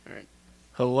All right.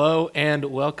 Hello and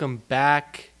welcome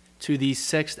back to the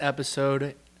 6th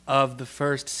episode of the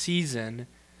first season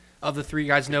of the Three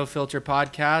Guys No Filter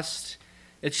podcast.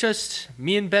 It's just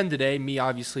me and Ben today, me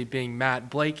obviously being Matt.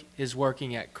 Blake is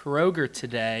working at Kroger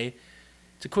today.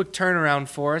 It's a quick turnaround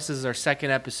for us. This is our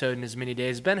second episode in as many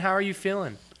days. Ben, how are you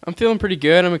feeling? I'm feeling pretty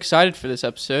good. I'm excited for this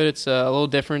episode. It's a little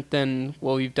different than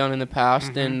what we've done in the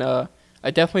past, and I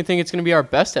definitely think it's going to be our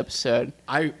best episode.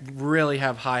 I really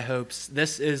have high hopes.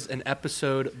 This is an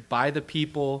episode by the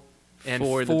people and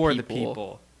for the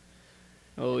people.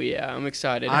 Oh, yeah. I'm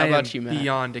excited. How about you, Matt? I am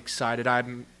beyond excited.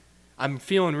 I'm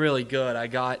feeling really good. I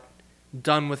got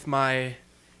done with my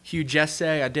huge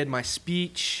essay. I did my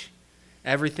speech.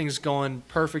 Everything's going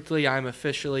perfectly. I'm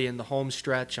officially in the home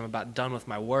stretch. I'm about done with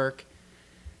my work.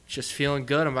 Just feeling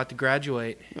good. I'm about to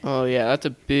graduate. Oh, yeah. That's a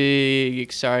big,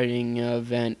 exciting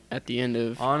event at the end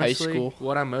of high school.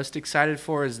 What I'm most excited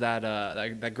for is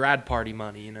that grad party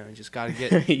money. You know, just got to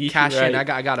get cash right. in.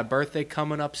 I got a birthday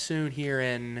coming up soon here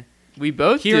in... We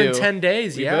both Here do. in 10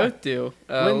 days, we yeah. We both do.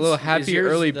 A little happy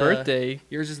early birthday.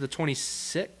 Yours is the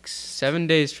 26th. 7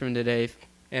 days from today.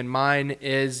 And mine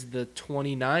is the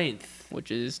 29th.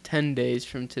 Which is 10 days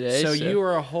from today. So you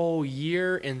are a whole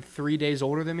year and 3 days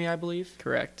older than me, I believe?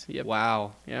 Correct. Yep.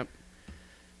 Wow. Yep.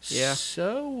 Yeah.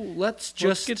 So let's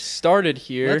get started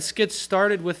here. Let's get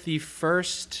started with the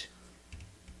first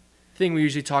thing we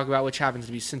usually talk about, which happens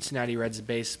to be Cincinnati Reds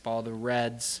baseball. The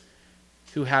Reds,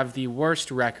 who have the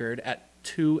worst record at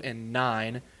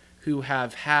 2-9, who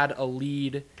have had a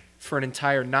lead for an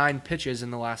entire 9 pitches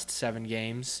in the last 7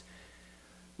 games,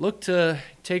 look to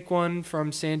take one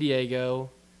from San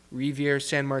Diego. Javier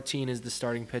Sanmartin is the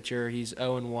starting pitcher. He's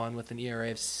 0-1 with an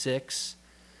ERA of 6.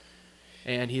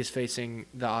 And he is facing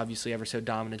the obviously ever so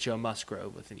dominant Joe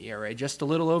Musgrove with an ERA just a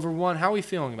little over 1. How are we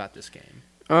feeling about this game?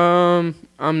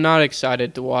 I'm not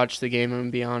excited to watch the game, I'm going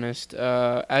to be honest.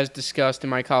 As discussed in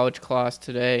my college class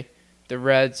today, the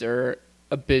Reds are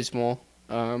abysmal.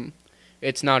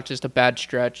 It's not just a bad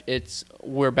stretch.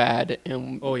 We're bad,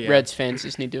 and Reds fans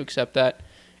just need to accept that.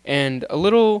 And a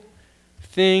little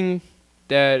thing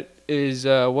that is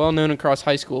well known across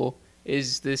high school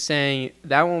is the saying,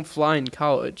 that won't fly in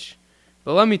college.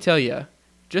 But let me tell you,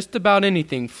 just about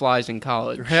anything flies in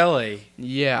college. Really?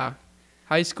 Yeah.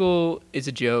 High school is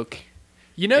a joke.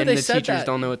 You know, and they the said teachers that,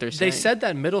 don't know what they're saying. They said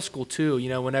that in middle school, too. You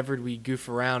know, whenever we goof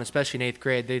around, especially in 8th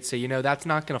grade, they'd say, that's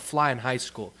not going to fly in high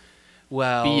school.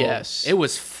 Well, BS. It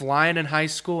was flying in high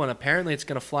school, and apparently it's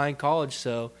going to fly in college.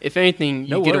 So, if anything,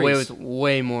 you get away worries. with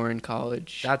way more in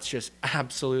college. That's just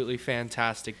absolutely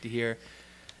fantastic to hear.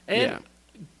 And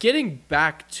getting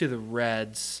back to the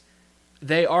Reds,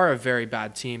 they are a very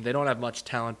bad team. They don't have much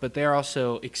talent, but they're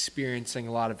also experiencing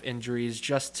a lot of injuries.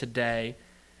 Just today,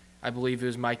 I believe it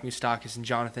was Mike Moustakas and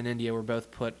Jonathan India were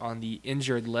both put on the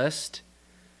injured list.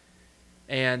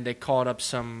 And they called up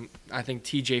I think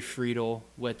TJ Friedel,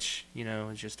 which,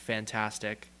 is just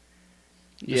fantastic.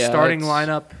 The starting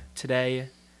lineup today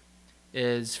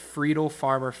is Friedel,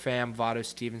 Farmer, Pham, Votto,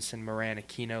 Stevenson, Moran,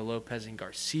 Aquino, Lopez, and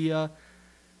Garcia.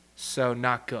 So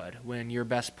not good. When your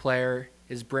best player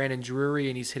is Brandon Drury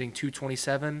and he's hitting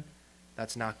 .227,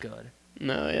 that's not good.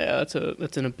 No, yeah,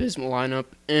 that's an abysmal lineup.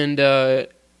 And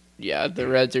the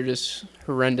Reds are just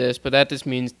horrendous, but that just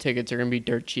means tickets are going to be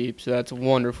dirt cheap, so that's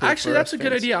wonderful. Actually, that's a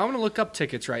good idea. I'm going to look up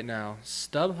tickets right now.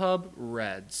 StubHub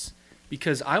Reds,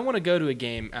 because I want to go to a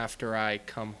game after I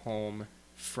come home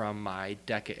from my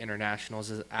DECA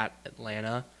Internationals at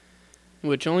Atlanta.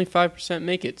 Which only 5%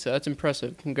 make it, so that's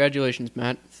impressive. Congratulations,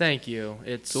 Matt. Thank you.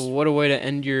 So what a way to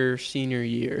end your senior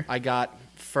year. I got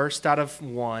first out of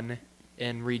 1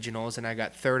 in regionals, and I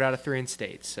got 3rd out of 3 in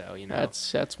states. So,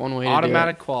 That's one way to do it.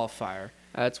 Automatic qualifier.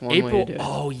 That's one way to do it.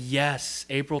 Oh, yes.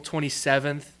 April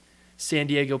 27th, San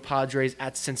Diego Padres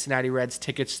at Cincinnati Reds.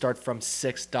 Tickets start from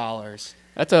 $6.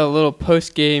 That's a little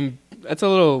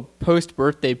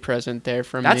post-birthday present there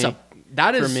from me.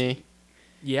 For me.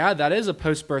 Yeah, that is a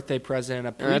post-birthday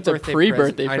present. That's a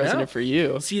pre-birthday present for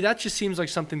you. See, that just seems like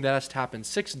something that has to happen.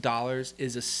 $6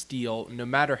 is a steal, no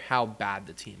matter how bad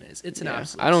the team is. It's an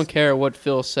absolute. I don't care what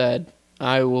Phil said.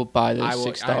 I will buy those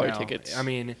 $6 tickets. I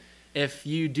mean, if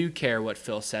you do care what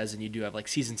Phil says and you do have like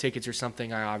season tickets or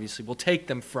something, I obviously will take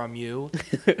them from you.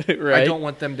 Right. I don't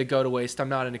want them to go to waste. I'm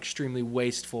not an extremely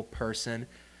wasteful person.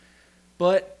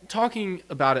 But talking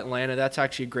about Atlanta, that's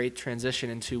actually a great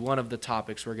transition into one of the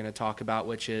topics we're going to talk about,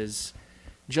 which is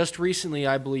just recently,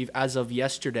 I believe, as of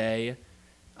yesterday,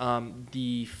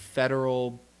 the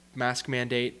federal mask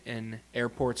mandate in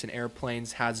airports and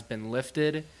airplanes has been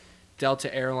lifted.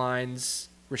 Delta Airlines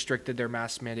restricted their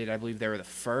mask mandate. I believe they were the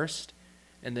first.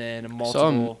 And then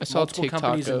multiple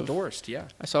companies endorsed, yeah.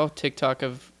 I saw a TikTok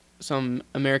of some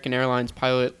American Airlines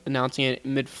pilot announcing it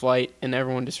mid-flight, and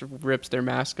everyone just rips their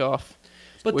mask off,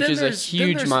 which is a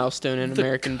huge milestone in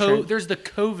American trend. There's the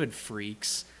COVID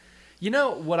freaks. You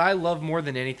know what I love more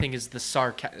than anything is the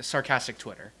sarcastic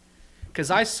Twitter.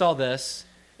 Because I saw this.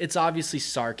 It's obviously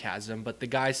sarcasm, but the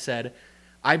guy said,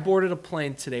 I boarded a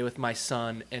plane today with my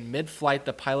son, and mid-flight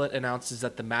the pilot announces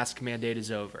that the mask mandate is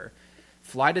over.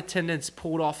 Flight attendants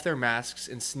pulled off their masks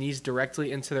and sneezed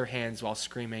directly into their hands while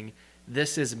screaming,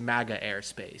 "This is MAGA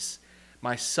airspace."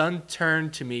 My son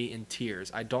turned to me in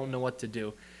tears. I don't know what to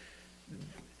do.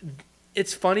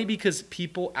 It's funny because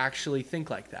people actually think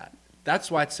like that. That's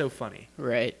why it's so funny.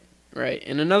 Right.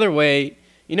 In another way,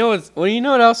 you know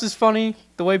what else is funny?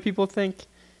 The way people think.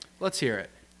 Let's hear it.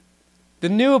 The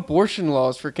new abortion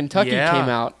laws for Kentucky came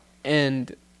out,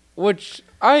 and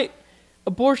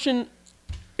abortion.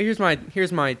 Here's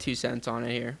my 2 cents on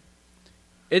it here.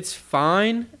 It's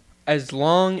fine as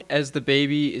long as the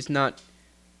baby is not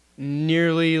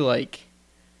nearly like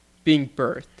being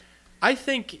birthed. I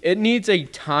think it needs a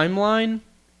timeline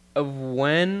of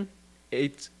when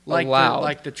it's allowed.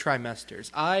 Like the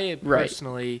trimesters. I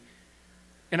personally,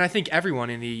 and I think everyone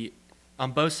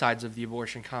on both sides of the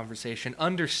abortion conversation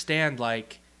understand,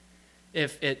 like,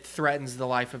 if it threatens the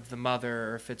life of the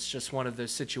mother or if it's just one of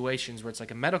those situations where it's like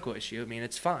a medical issue, I mean,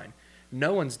 it's fine.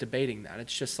 No one's debating that.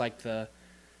 It's just like the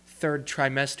third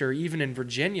trimester. Even in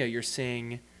Virginia, you're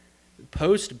seeing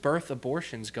post-birth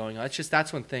abortions going on. It's just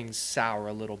that's when things sour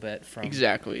a little bit from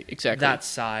exactly that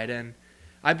side. And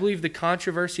I believe the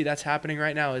controversy that's happening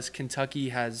right now is Kentucky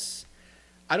has,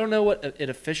 I don't know what it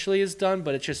officially has done,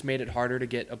 but it's just made it harder to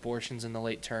get abortions in the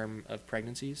late term of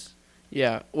pregnancies.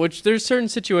 Yeah, which there's certain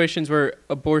situations where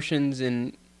abortions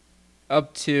in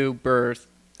up to birth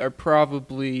are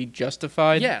probably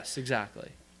justified. Yes,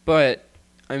 exactly. But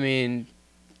I mean,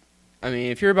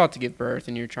 if you're about to give birth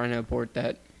and you're trying to abort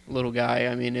that little guy,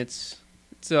 I mean, it's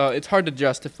hard to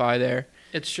justify there.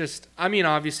 It's just, I mean,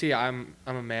 obviously, I'm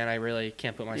a man. I really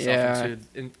can't put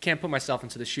myself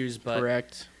into the shoes, but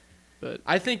correct. But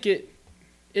I think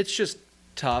it's just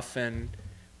tough. And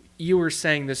you were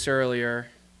saying this earlier.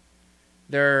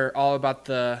 They're all about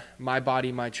the my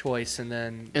body, my choice, and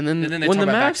then they talk about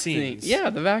vaccines.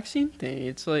 The vaccine thing.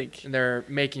 It's like, and they're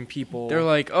making people. They're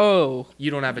like, oh, you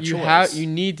don't have a choice. You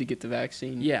need to get the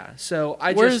vaccine. Yeah. So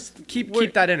I just keep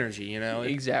that energy. You know.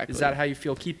 Exactly. Is that how you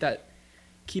feel? Keep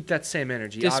that same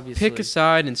energy. Just obviously. Pick a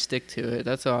side and stick to it.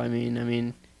 That's all I mean. I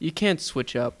mean, you can't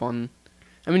switch up on.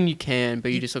 I mean, you can,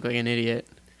 but you just look like an idiot,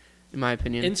 in my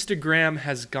opinion. Instagram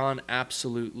has gone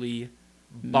absolutely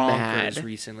bonkers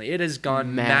recently. It has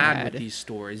gone mad with these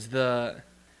stories. The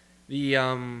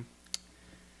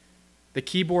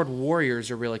keyboard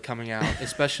warriors are really coming out.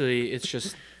 Especially, it's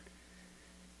just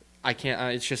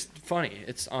it's just funny.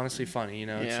 It's honestly funny. You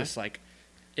know, it's just like,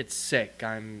 it's sick.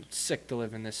 I'm sick to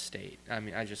live in this state. I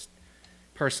mean,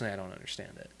 personally, I don't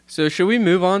understand it. So should we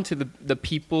move on to the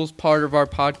people's part of our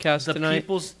podcast tonight? The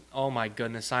people's. Oh my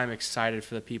goodness, I'm excited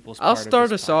for the people's. I'll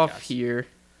start us off here.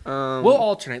 We'll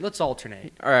alternate. Let's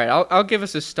alternate. All right, I'll give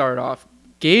us a start off.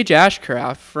 Gage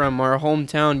Ashcraft from our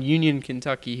hometown Union,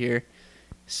 Kentucky here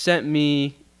sent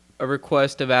me a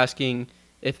request of asking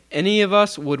if any of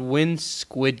us would win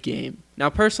Squid Game. Now,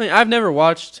 personally, I've never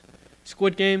watched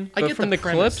Squid Game, but I get from the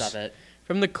clips of it.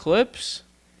 From the clips,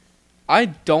 I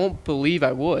don't believe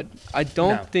I would. I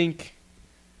don't think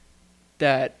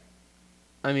that.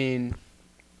 I mean,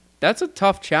 that's a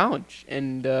tough challenge,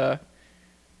 and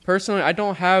personally, I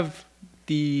don't have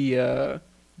the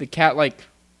cat-like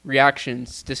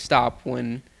reactions to stop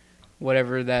when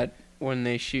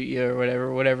they shoot you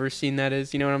or whatever scene that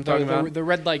is. You know what I'm talking about? The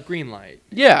red light, green light.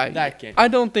 Yeah, that game. I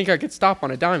don't think I could stop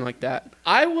on a dime like that.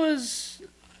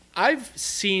 I've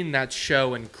seen that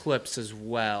show in clips as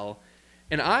well,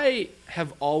 and I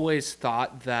have always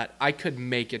thought that I could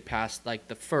make it past like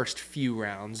the first few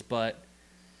rounds, but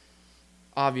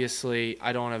obviously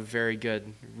I don't have very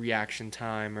good reaction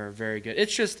time or very good.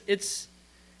 It's just it's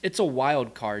a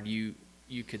wild card, you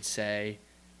could say,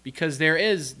 because there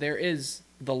is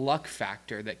the luck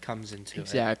factor that comes into it.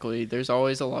 Exactly. There's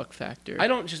always a luck factor. I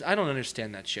don't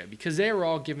understand that shit, because they were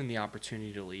all given the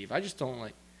opportunity to leave. I just don't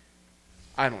like.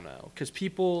 I don't know, because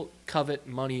people covet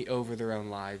money over their own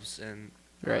lives, and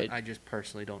I just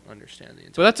personally don't understand the.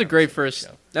 Well, that's a great first.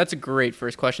 That's a great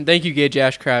first question. Thank you, Gage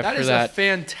Ashcraft, for that. That is a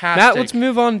fantastic. Matt, let's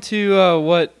move on to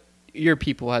what your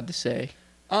people had to say.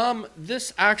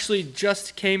 This actually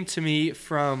just came to me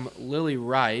from Lily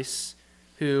Rice,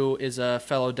 who is a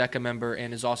fellow DECA member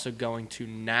and is also going to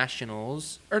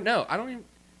nationals. Or no, I don't even.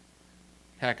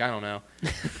 Heck, I don't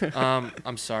know.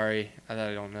 I'm sorry. I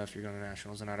don't know if you're going to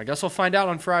nationals or not. I guess I'll find out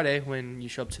on Friday when you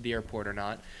show up to the airport or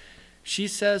not. She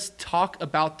says, talk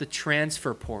about the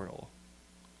transfer portal.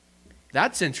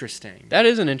 That's interesting. That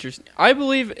is an interesting. I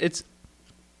believe it's.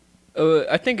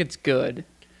 I think it's good.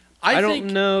 I don't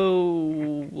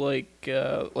know, like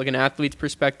an athlete's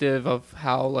perspective of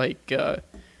how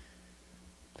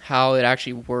how it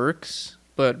actually works,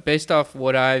 but based off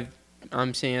what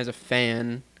I'm seeing as a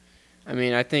fan, I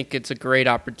mean, I think it's a great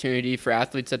opportunity for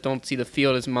athletes that don't see the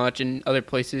field as much and other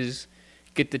places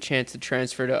get the chance to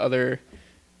transfer to other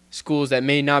schools that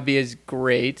may not be as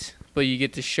great, but you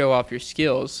get to show off your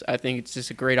skills. I think it's just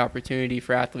a great opportunity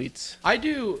for athletes. I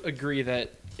do agree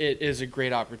that it is a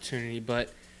great opportunity,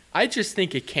 but I just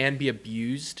think it can be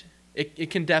abused. It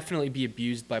can definitely be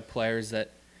abused by players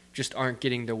that just aren't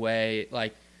getting their way.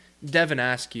 Like Devin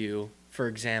Askew, for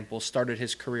example, started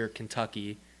his career at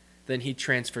Kentucky, then he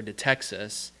transferred to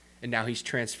Texas, and now he's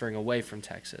transferring away from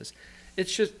Texas.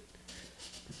 It's just,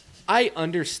 I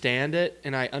understand it,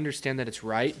 and I understand that it's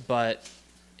right, but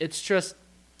it's just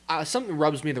something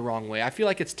rubs me the wrong way. I feel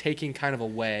like it's taking kind of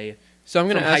away. So I'm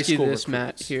going to from ask you high school this, Matt,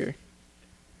 recruits. here.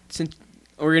 Since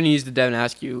we're going to use the Devin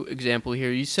Askew example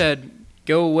here. You said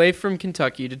go away from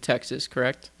Kentucky to Texas,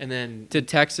 correct? And then, To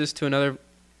Texas to another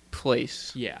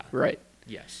place. yeah, Right.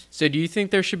 yes. So do you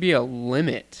think there should be a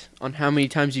limit on how many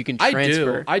times you can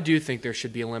transfer? I do think there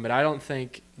should be a limit. I don't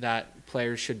think that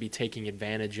players should be taking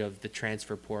advantage of the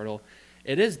transfer portal.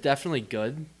 It is definitely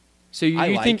good. So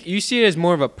you think you see it as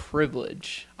more of a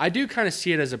privilege? I do kind of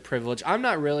see it as a privilege. I'm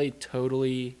not really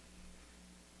totally.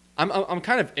 I'm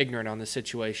kind of ignorant on this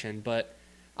situation, but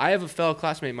I have a fellow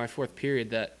classmate in my fourth period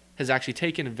that has actually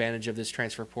taken advantage of this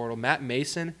transfer portal. Matt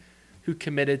Mason, who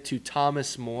committed to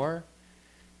Thomas More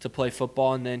to play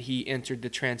football, and then he entered the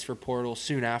transfer portal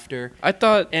soon after. I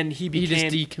thought And he just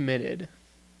became, decommitted.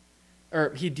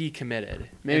 or he decommitted.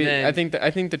 Maybe And then,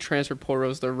 I think the transfer portal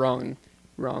is the wrong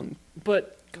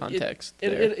but context.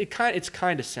 it's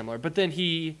kind of similar. But then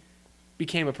he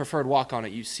became a preferred walk-on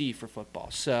at UC for football.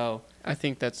 So I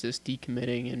think that's just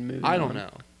decommitting and moving. I don't on.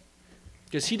 know,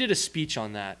 because he did a speech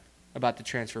on that about the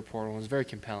transfer portal. It was very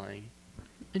compelling.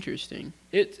 Interesting.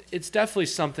 It's definitely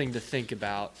something to think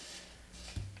about.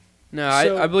 No,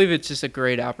 So- I believe it's just a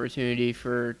great opportunity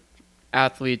for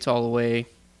athletes all the way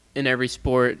in every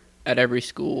sport, at every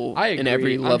school, I agree. in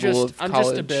every level of college. I'm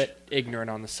just a bit ignorant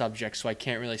on the subject, so I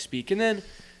can't really speak. And then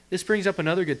this brings up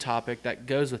another good topic that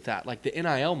goes with that, like the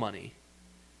NIL money.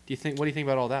 What do you think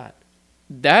about all that?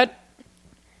 That,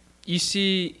 you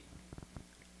see,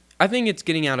 I think it's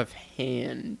getting out of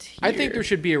hand here. I think there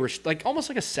should be almost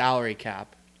like a salary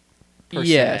cap. Per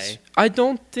Yes. se. I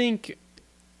don't think,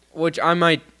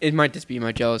 it might just be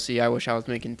my jealousy. I wish I was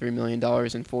making $3 million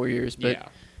in 4 years. But, yeah.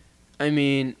 I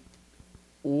mean,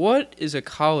 what is a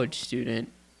college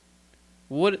student?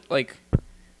 What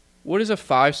is a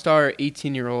 5-star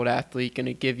 18-year-old athlete going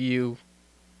to give you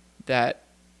that,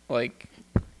 like,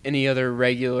 any other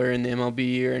regular in the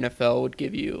MLB or NFL would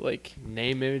give you? Like,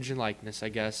 Name, image, and likeness, I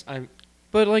guess.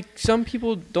 but, like, some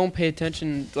people don't pay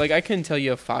attention. Like, I couldn't tell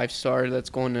you a 5-star that's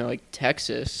going to, like,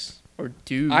 Texas or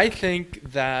Duke. I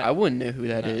think that I wouldn't know who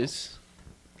that is.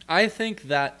 I think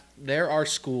that there are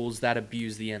schools that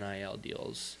abuse the NIL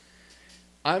deals.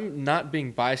 I'm not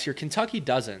being biased here. Kentucky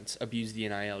doesn't abuse the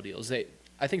NIL deals.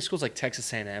 I think schools like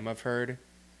Texas A&M, I've heard,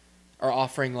 are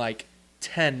offering like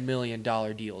 $10 million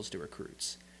deals to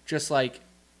recruits. Just like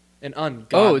an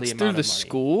ungodly It's amount through of the money.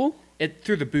 school?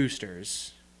 Through the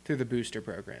boosters. Through the booster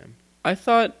program. I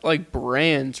thought, like,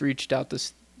 brands reached out to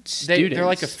students. They're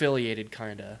like affiliated,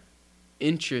 kind of.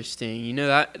 Interesting. You know,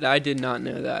 that I did not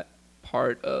know that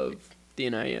part of the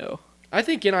NIL. I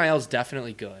think NIL is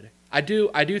definitely good. I do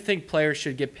think players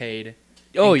should get paid.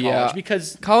 Oh, in college yeah.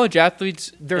 because College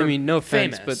athletes, they're no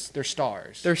offense, famous. but They're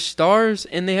stars. they're stars,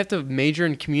 and they have to major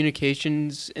in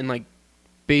communications and, like,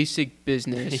 basic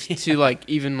business Yeah. to, like,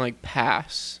 even, like,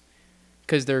 pass.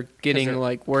 Because they're getting, they're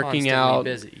like, working constantly out.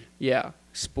 busy. Yeah,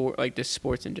 just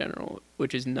sports in general,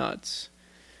 which is nuts.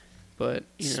 But,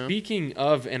 you know. Speaking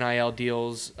of NIL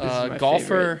deals, This is my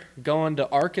golfer going to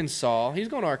Arkansas. He's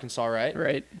going to Arkansas, right?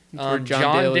 Right. That's where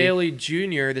John Daly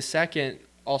Jr., the second,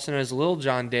 also known as Lil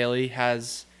John Daly,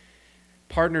 has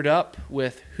partnered up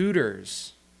with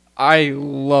Hooters. I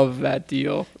love that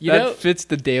deal. That fits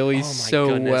the Dailies Oh my so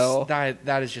goodness, well.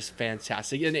 that is just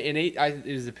fantastic. And it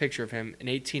is a picture of him, an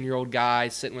 18-year-old guy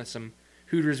sitting with some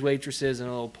Hooters waitresses in a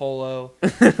little polo.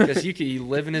 Because you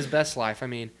living his best life. I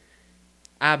mean,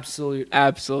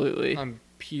 Absolutely. I'm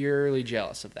purely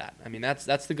jealous of that. I mean, that's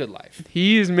the good life.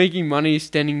 He is making money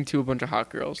standing to a bunch of hot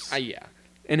girls. Yeah.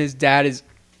 And his dad is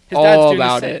His all dad's doing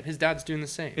about the same. it. His dad's doing the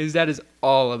same. His dad is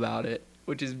all about it,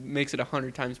 which makes it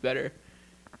 100 times better.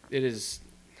 It is.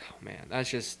 Oh man,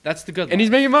 that's the good. And he's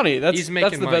making money. That's He's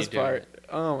making the money best doing part. it.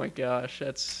 Oh my gosh,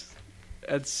 that's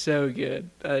so good.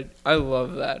 I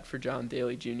love that for John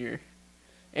Daly Jr.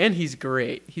 And he's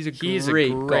great. He's a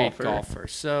great golfer.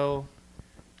 So,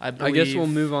 I guess we'll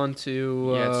move on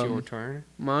to yeah, it's your turn.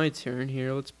 My turn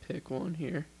here. Let's pick one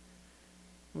here.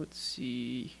 Let's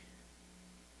see.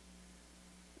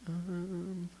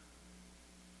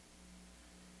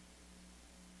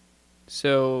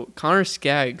 So Connor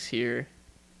Skaggs here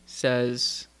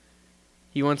says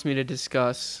he wants me to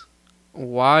discuss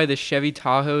why the Chevy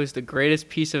Tahoe is the greatest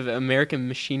piece of American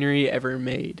machinery ever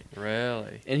made.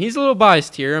 Really? And he's a little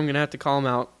biased here. I'm gonna have to call him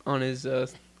out on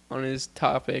his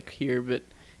topic here, but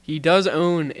he does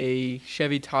own a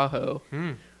Chevy Tahoe,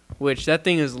 which that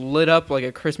thing is lit up like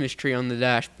a Christmas tree on the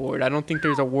dashboard. I don't think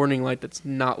there's a warning light that's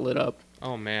not lit up.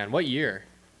 Oh man, what year?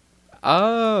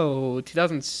 Oh,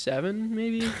 2007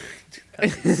 maybe?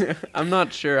 I'm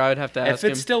not sure. I would have to ask him. If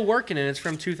it's still working and it's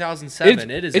from 2007,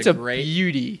 it's a great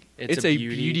beauty. It's a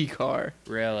beauty car.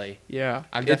 Really? Yeah.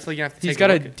 I'm definitely going to have to take He's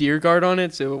got a a look deer guard on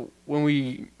it, so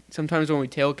sometimes when we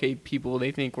tailgate people,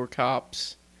 they think we're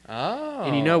cops. Oh.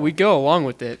 And we go along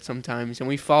with it sometimes, and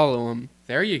we follow them.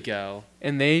 There you go.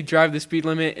 And they drive the speed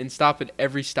limit and stop at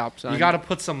every stop sign. You got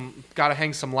to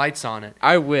hang some lights on it.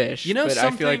 I wish, but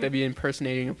I feel like that'd be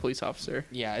impersonating a police officer.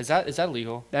 Yeah, is that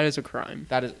legal? That is a crime.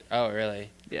 That is. Oh, really?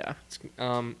 Yeah.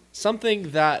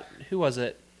 Something that, who was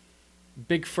it?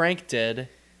 Big Frank did.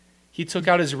 He took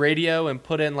out his radio and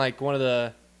put in like one of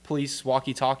the police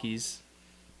walkie-talkies.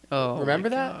 Oh, remember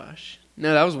my that? Gosh.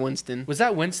 No, that was Winston. Was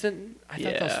that Winston? I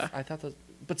thought that was,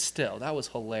 but still, that was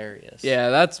hilarious. Yeah,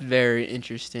 that's very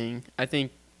interesting.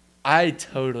 I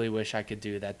totally wish I could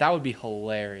do that. That would be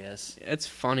hilarious. It's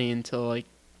funny until like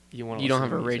you don't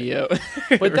have a music. radio.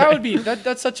 But that would be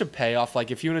that's such a payoff. Like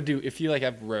if you like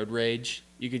have road rage,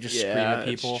 you could just scream at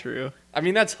people. That's true. I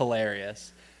mean, that's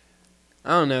hilarious.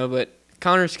 I don't know, but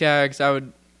Connor Skaggs, I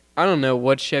don't know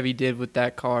what Chevy did with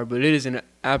that car, but it is an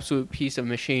absolute piece of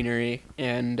machinery,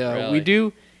 and Really? we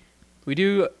do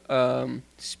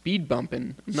speed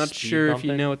bumping. I'm not sure if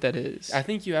you know what that is. I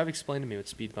think you have explained to me what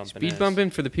speed bumping is. Speed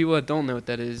bumping, for the people that don't know what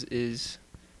that is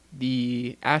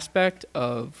the aspect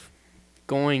of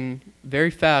going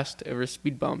very fast over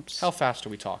speed bumps. How fast are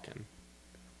we talking?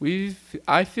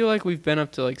 I feel like we've been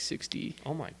up to like 60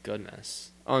 Oh my goodness.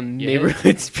 on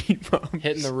neighborhood speed bumps.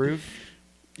 Hitting the roof?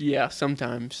 Yeah,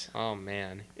 sometimes. Oh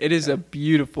man. It is a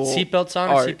beautiful Seatbelts on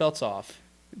art. or seatbelts off?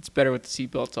 It's better with the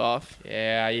seatbelts off.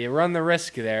 Yeah, you run the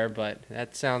risk there, but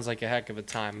that sounds like a heck of a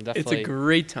time. Definitely. It's a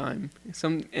great time.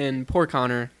 And poor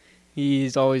Connor,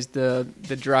 he's always the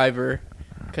driver,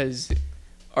 because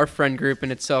our friend group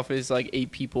in itself is like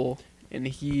 8 people, and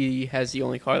he has the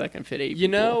only car that can fit 8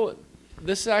 people.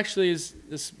 This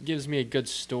gives me a good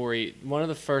story. One of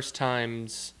the first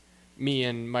times me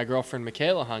and my girlfriend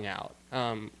Michaela hung out,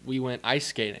 we went ice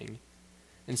skating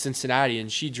in Cincinnati, and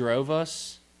she drove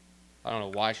us. I don't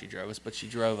know why she drove us, but she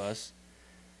drove us.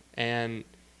 And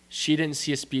she didn't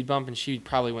see a speed bump, and she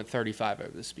probably went 35 over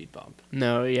the speed bump.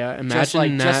 No, yeah,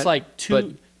 imagine just like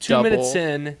two double. minutes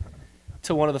in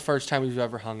to one of the first time we've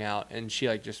ever hung out, and she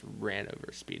like just ran over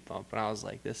a speed bump, and I was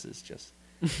like, this is just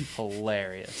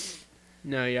hilarious.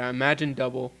 No, yeah, imagine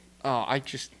double. Oh,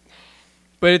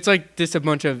 But it's like just a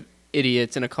bunch of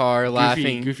idiots in a car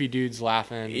laughing. Goofy dudes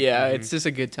laughing. Yeah, It's just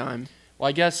a good time. Well,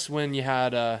 I guess when you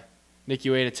had Nick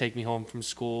Ueda take me home from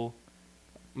school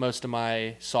most of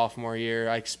my sophomore year,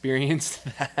 I experienced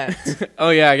that.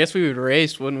 Oh, yeah, I guess we would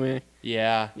race, wouldn't we?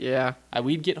 Yeah. Yeah.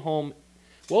 We'd get home.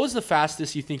 What was the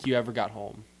fastest you think you ever got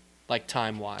home, like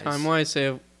time-wise? Time-wise,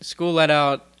 say school let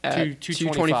out at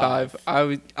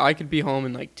 2:25. I could be home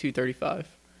in like 2:35.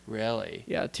 Really?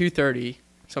 Yeah, 2:30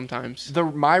 sometimes.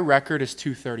 My record is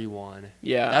 2:31.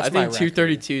 Yeah, that's I think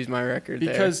 2:32 is my record.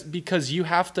 Because you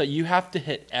have to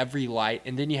hit every light,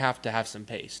 and then you have to have some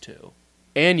pace too.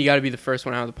 And you got to be the first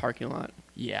one out of the parking lot.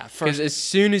 Yeah, because as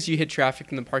soon as you hit traffic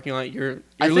in the parking lot, you're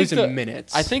losing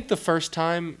minutes. I think the first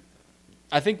time,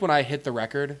 when I hit the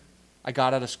record, I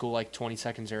got out of school like 20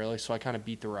 seconds early, so I kind of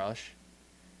beat the rush.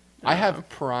 I have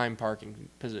prime parking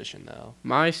position though.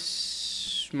 My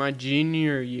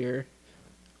junior year,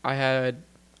 I had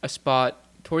a spot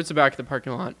towards the back of the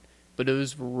parking lot, but it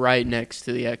was right next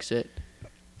to the exit.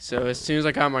 So as soon as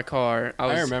I got in my car,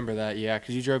 I remember that, yeah,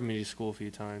 because you drove me to school a few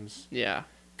times. Yeah.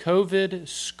 COVID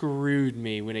screwed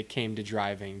me when it came to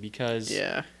driving because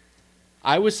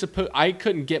I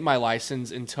couldn't get my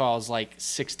license until I was like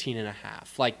 16 and a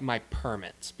half, like my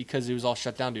permits, because it was all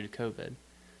shut down due to COVID.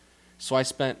 So I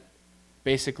spent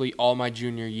basically all my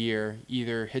junior year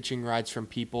either hitching rides from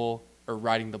people or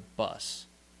riding the bus.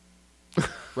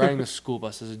 riding the school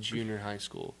bus as a junior in high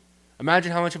school.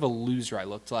 Imagine how much of a loser I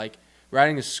looked like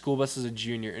riding a school bus as a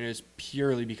junior, and it was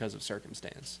purely because of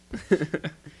circumstance.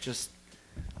 Just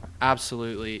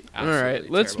absolutely All right,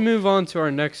 let's terrible. move on to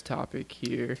our next topic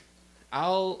here,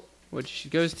 I'll which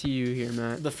goes to you here,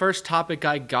 Matt. The first topic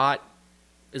I got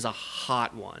is a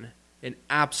hot one, an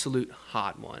absolute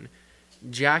hot one.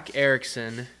 Jack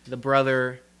Erickson, the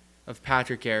brother of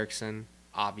Patrick Erickson,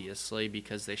 obviously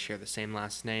because they share the same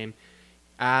last name,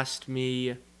 asked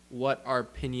me what our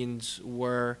opinions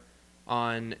were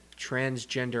on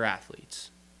transgender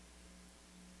athletes.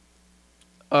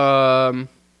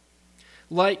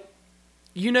 Like,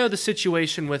 you know the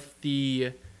situation with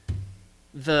the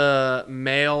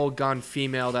male gone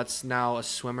female that's now a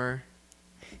swimmer?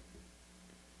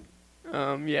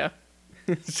 Yeah.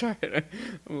 Sorry,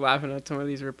 I'm laughing at some of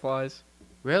these replies.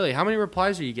 Really? How many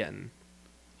replies are you getting?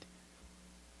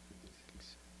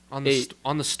 On the 8.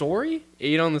 On the story?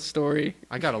 8 on the story.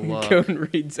 I gotta look. Go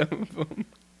and read some of them.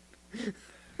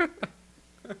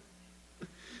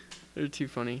 They're too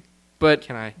funny. But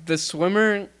Can I? the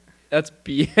swimmer, that's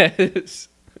BS.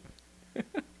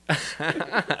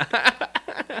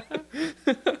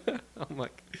 Oh my.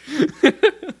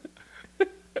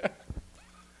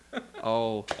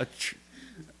 Oh,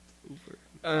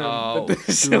 But the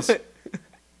dude, swim-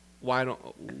 why don't?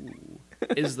 Ooh.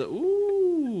 Is the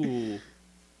ooh?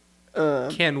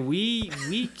 Can we?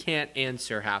 We can't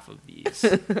answer half of these.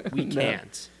 We No.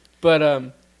 can't.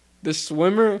 But the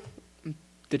swimmer,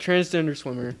 the transgender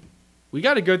swimmer, We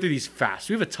got to go through these fast.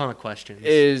 We have a ton of questions.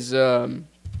 is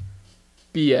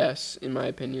BS in my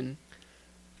opinion.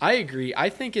 I agree. I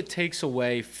think it takes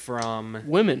away from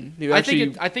Women who I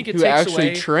actually, think it who takes actually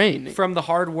away train from the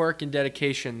hard work and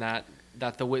dedication that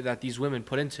these women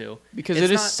put into. because It's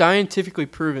it is not- scientifically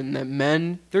proven that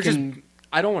men They're can just.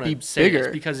 I don't want be to say this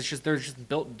bigger. because they're just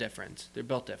built different. They're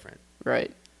built different.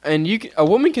 right, and a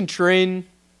woman can train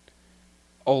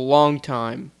a long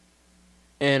time,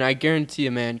 and I guarantee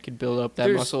a man could build up that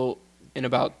There's- muscle in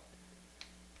about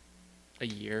A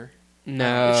year.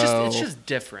 no. It's just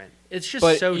different. It's just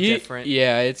But so different.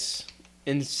 Yeah, it's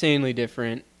insanely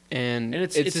different, and, And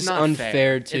it's just not unfair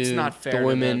fair. to It's not fair the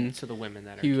women to the women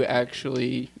that are who competing.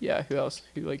 actually,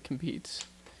 who like competes.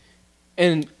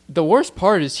 And the worst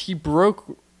part is he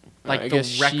broke, Like I the guess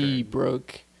she record.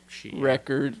 broke She-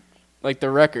 record, like the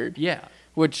record. Yeah.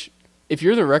 Which, if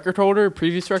you're the record holder,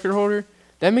 previous record holder,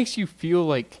 that makes you feel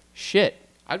like shit.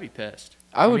 I'd be pissed.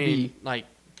 I would mean, be. like,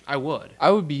 I would.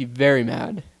 I would be very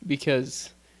mad because,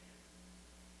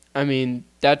 I mean,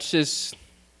 that's just,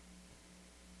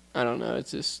 I don't know,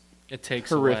 it's just It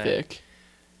takes away. horrific.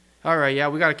 All right, yeah,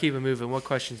 we got to keep it moving. What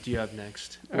questions do you have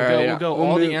next? We'll All go, right, we'll go we'll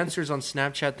all the move- answers on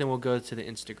Snapchat, then we'll go to the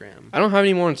Instagram. I don't have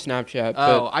any more on Snapchat,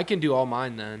 Oh, but I can do all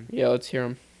mine then. yeah, let's hear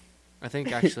them. I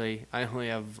think actually I only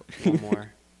have one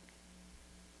more.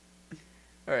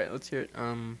 All right, let's hear it.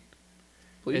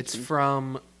 Please. It's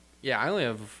from I only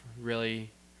have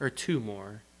two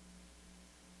more.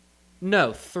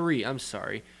 No, 3. I'm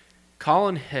sorry.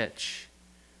 Colin Hitch,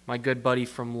 my good buddy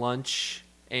from lunch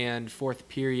and fourth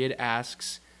period,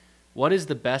 asks, "What is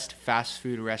the best fast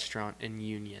food restaurant in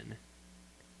Union?"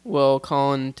 Well,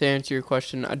 Colin, to answer your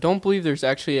question, I don't believe there's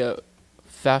actually a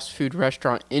fast food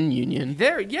restaurant in Union.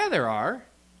 There are.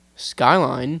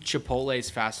 Skyline.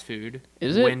 Chipotle's fast food.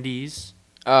 Is it? Wendy's.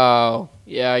 Oh,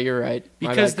 yeah, you're right. My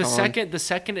Because bad, Colin. the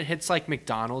second it hits like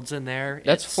McDonald's in there,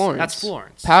 That's Florence. That's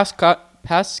Florence.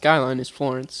 Past Skyline is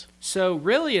Florence. So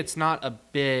really, it's not a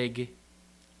big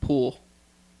Pool.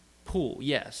 pool.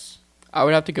 Yes, I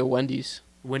would have to go Wendy's.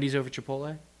 Wendy's over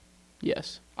Chipotle.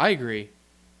 Yes. I agree.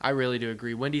 I really do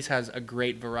agree. Wendy's has a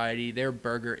great variety. Their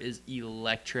burger is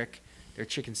electric. Their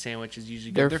chicken sandwich is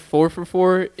usually Their good. 4 for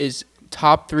 4 is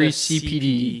top 3 The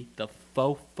CPD. The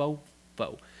faux.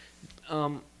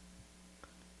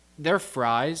 Their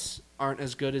fries aren't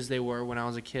as good as they were when I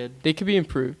was a kid. They could be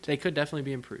improved. They could definitely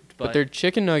be improved, But their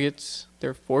chicken nuggets,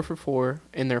 their 4 for 4,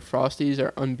 and their Frosties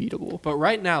are unbeatable. but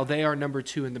right now they are number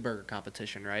 2 in the burger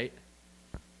competition, right?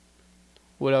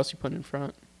 What else you put in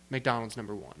front? McDonald's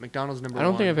number 1. McDonald's number 1. I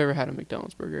don't think I've ever had a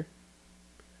McDonald's burger.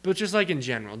 But just like in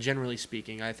general, generally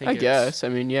speaking, I think I it's guess. I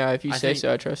mean, yeah, if you I say think-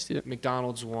 so, I trust you.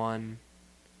 McDonald's 1,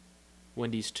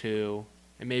 Wendy's 2,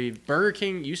 and maybe Burger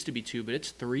King used to be 2, but it's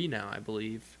 3 now, I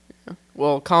believe.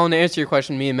 Well, Colin, to answer your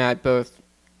question, me and Matt both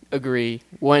agree.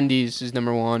 Wendy's is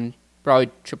number 1.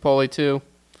 Probably Chipotle 2.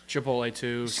 Chipotle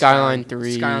 2. Skyline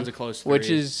 3. Skyline's a close 3. Which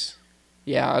is,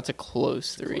 yeah, that's a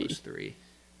close 3. Close 3.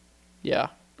 Yeah.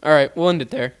 All right, we'll end it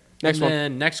there. Next and one.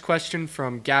 then next question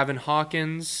from Gavin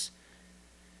Hawkins.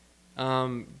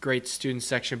 Great student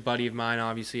section buddy of mine,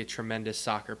 obviously a tremendous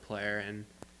soccer player, and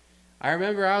I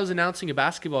remember I was announcing a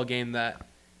basketball game that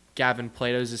Gavin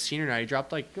played. It was his senior night. He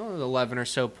dropped 11 or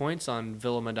so points on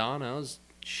Villa Madonna. I was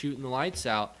shooting the lights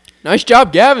out. Nice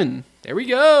job, Gavin. There we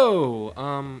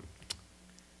go.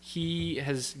 He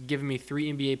has given me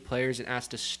 3 NBA players and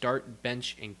asked to start,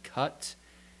 bench, and cut.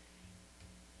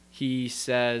 He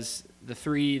says the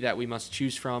 3 that we must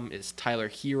choose from is Tyler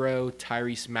Hero,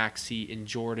 Tyrese Maxey, and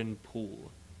Jordan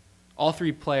Poole. All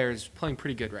 3 players playing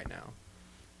pretty good right now.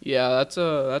 Yeah, that's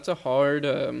a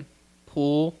hard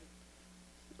pool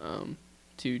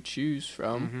to choose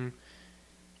from. Mm-hmm.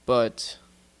 But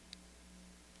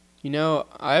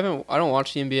I don't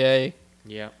watch the NBA.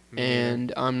 Yeah.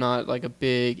 And I'm not like a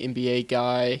big NBA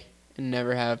guy and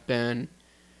never have been.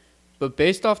 But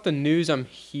based off the news I'm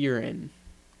hearing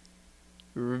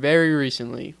very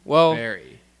recently,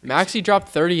 Maxey dropped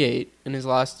 38 in his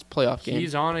last playoff game.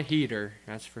 He's on a heater,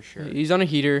 that's for sure. He's on a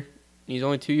heater. He's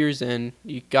only 2 years in.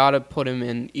 You got to put him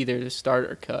in either the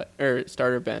start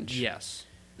or bench. Yes.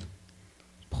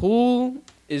 Poole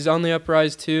is on the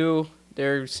uprise too.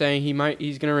 They're saying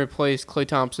he's going to replace Klay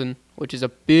Thompson, which is a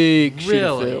big shoe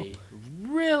to fill.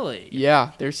 Really?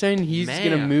 Yeah, they're saying he's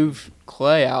going to move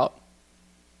Klay out.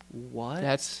 What?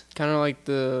 That's kind of like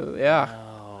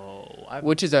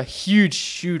which is a huge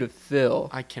shoe to fill.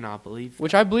 I cannot believe that.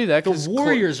 Which I believe that the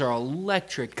Warriors are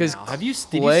electric now. Did you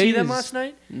see them last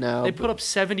night? No. They put up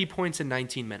 70 points in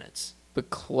 19 minutes. But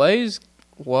Klay's,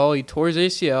 he tore his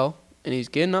ACL, and he's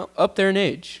getting up there in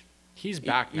age. He's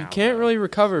back now. You can't really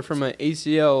recover from an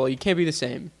ACL. You can't be the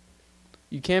same.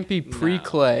 You can't be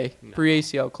pre-Klay,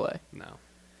 pre-ACL Klay. No.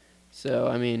 So,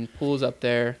 I mean, Poole's up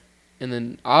there. And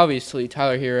then, obviously,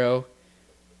 Tyler Hero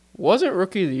wasn't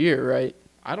Rookie of the Year, right?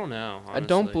 I don't know, honestly. I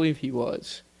don't believe he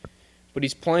was. But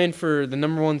he's playing for the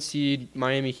number 1 seed,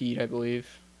 Miami Heat, I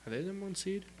believe. Are they the number 1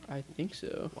 seed? I think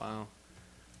so. Wow.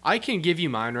 I can give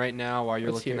you mine right now while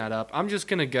you're looking that up. I'm just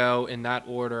going to go in that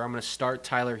order. I'm going to start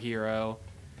Tyler Hero.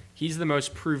 He's the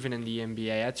most proven in the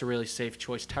NBA. That's a really safe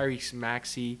choice. Tyrese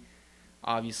Maxey,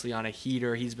 obviously on a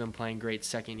heater. He's been playing great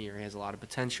second year. He has a lot of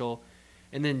potential.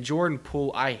 And then Jordan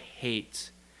Poole, I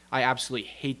absolutely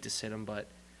hate to sit him,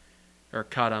 or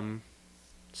cut him.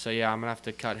 So, yeah, I'm going to have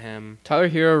to cut him. Tyler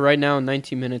Hero right now in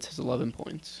 19 minutes has 11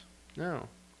 points. No.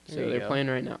 So they're playing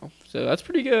right now. So that's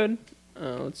pretty good.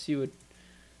 Let's see what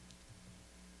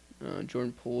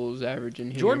Jordan Poole's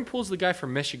averaging here. Jordan Poole's the guy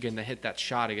from Michigan that hit that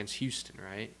shot against Houston,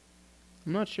 right?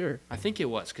 I'm not sure. I think it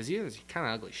was, because he has a kind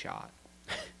of ugly shot.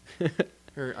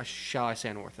 Or shall I say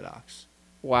unorthodox?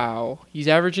 Wow. He's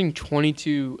averaging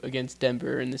 22 against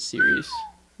Denver in this series,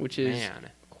 which is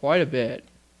quite a bit.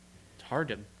 It's hard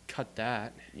to cut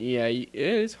that. Yeah, it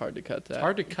is hard to cut that. It's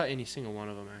hard to cut any single one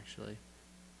of them, actually.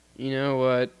 You know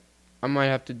what? I might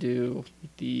have to do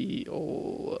the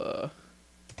old...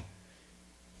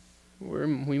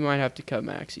 we might have to cut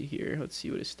Maxey here. Let's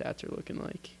see what his stats are looking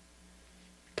like.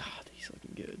 God, he's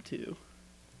looking good, too.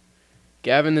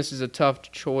 Gavin, this is a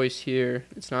tough choice here.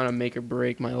 It's not a make or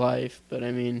break my life, but,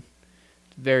 I mean,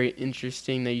 it's very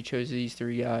interesting that you chose these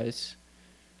 3 guys.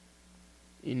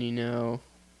 And,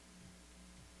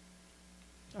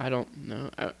 I don't know.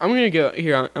 I'm going to go...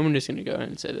 Here, I'm just going to go ahead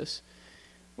and say this.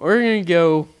 We're going to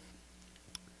go...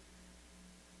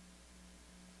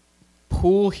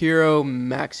 Poole, Hero,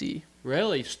 Maxey.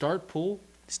 Really? Start Poole?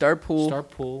 Start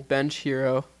Poole. Bench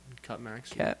Hero. Cut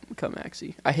Maxey. Cut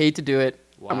Maxey. I hate to do it.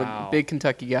 Wow. I'm a big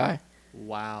Kentucky guy.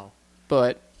 Wow.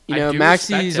 But,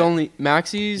 Maxey's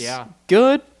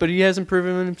good, but he hasn't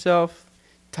proven himself.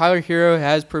 Tyler Hero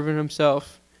has proven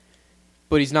himself,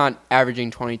 but he's not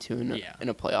averaging 22 in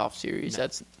a playoff series.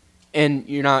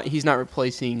 No. He's not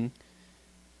replacing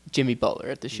Jimmy Butler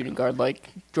at the shooting guard like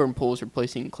Jordan Poole is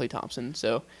replacing Klay Thompson.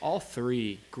 So all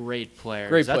 3 great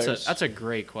players. That's a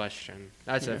great question.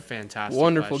 That's a fantastic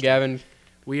wonderful question. Gavin.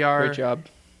 Great job.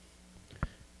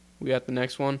 We got the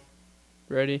next one.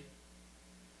 Ready?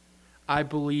 I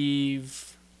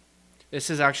believe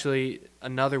this is actually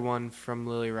another one from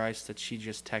Lily Rice that she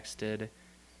just texted.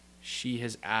 She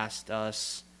has asked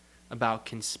us about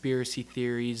conspiracy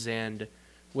theories and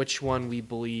which one we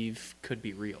believe could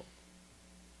be real.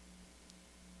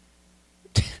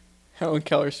 Helen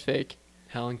Keller's fake.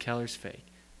 Helen Keller's fake.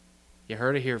 You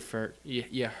heard it here first.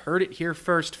 You heard it here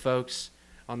first, folks.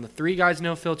 On the 3 Guys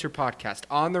No Filter podcast,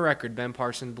 on the record, Ben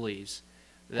Parson believes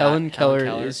that Helen Keller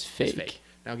is fake.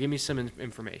 Now, give me some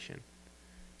information.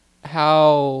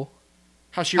 How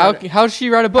she write a book? How she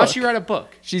write a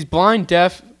book? She's blind,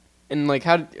 deaf, and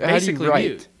how do you write?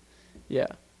 Mute. Yeah.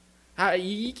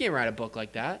 You can't write a book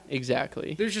like that.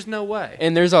 Exactly. There's just no way.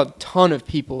 And there's a ton of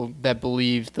people that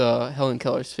believe the Helen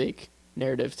Keller's fake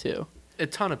narrative too. A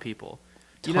ton of people.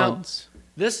 Tons.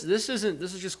 This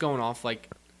is just going off like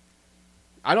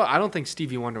I don't think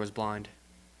Stevie Wonder was blind.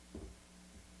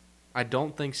 I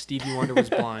don't think Stevie Wonder was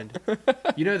blind.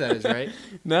 You know that is, right?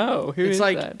 No, who is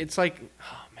that? It's like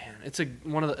oh man, it's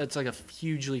like a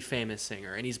hugely famous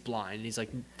singer and he's blind and he's like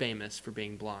famous for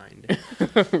being blind.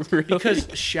 Really? Because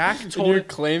Shaq And told you're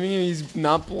claiming he's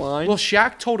not blind? Well,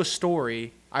 Shaq told a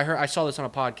story. I saw this on a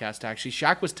podcast actually.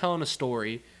 Shaq was telling a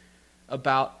story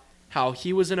about how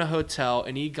he was in a hotel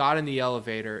and he got in the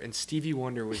elevator and Stevie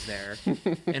Wonder was there.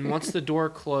 And once the door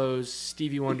closed,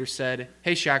 Stevie Wonder said,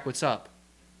 "Hey Shaq, what's up?"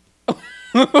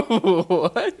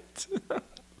 What?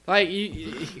 Like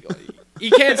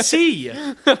he can't see.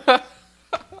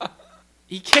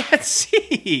 He can't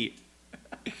see.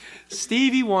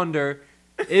 Stevie Wonder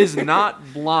is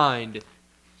not blind.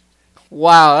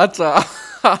 Wow, that's a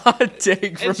hot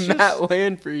take from It's Matt just-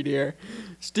 Lanfried here.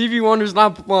 Stevie Wonder's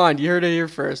not blind. You heard it here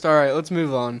first. All right, let's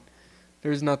move on.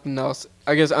 There's nothing else.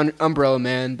 I guess Umbrella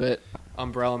Man, but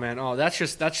Umbrella Man. Oh, that's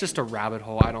just a rabbit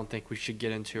hole. I don't think we should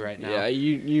get into right now. yeah,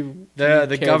 you the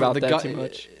care government about that too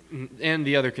much. and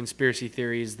the other conspiracy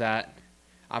theories that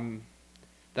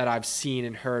I've seen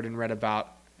and heard and read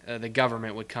about. The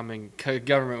government would come and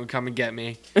get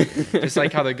me, just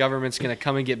like how the government's gonna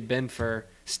come and get Ben for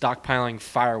stockpiling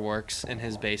fireworks in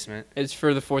his basement. It's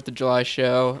for the 4th of July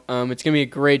show. It's going to be a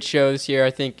great show this year.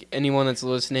 I think anyone that's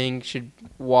listening should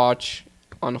watch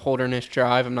on Holderness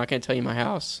Drive. I'm not going to tell you my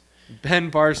house.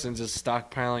 Ben Parsons is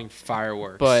stockpiling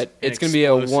fireworks. But and it's going to be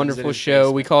a explosives in wonderful his show.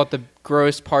 basement. We call it the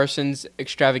Gross Parsons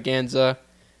Extravaganza.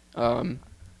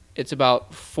 It's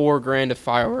about $4,000 of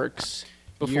fireworks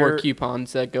before You're-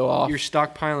 coupons that go off. You're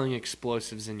stockpiling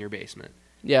explosives in your basement.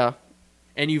 Yeah,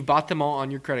 And you've bought them all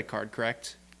on your credit card,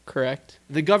 correct? correct.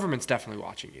 The government's definitely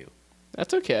watching you.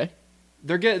 That's okay.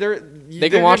 They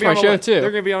can watch my show, too. They're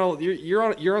gonna be on.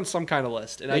 You're on some kind of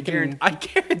list, and I can-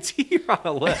 guarantee you're on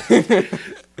a list.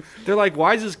 They're like,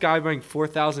 why is this guy buying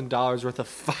 $4,000 worth of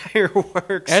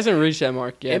fireworks? It hasn't reached that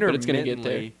mark yet, but it's going to get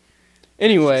there. intermittently?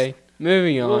 Anyway,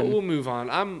 moving on. We'll move on.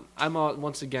 I'm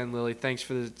once again, Lily. Thanks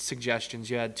for the suggestions.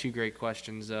 You had 2 great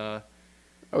questions.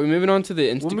 Are we moving on to the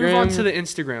Instagram? We'll move on to the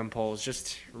Instagram polls.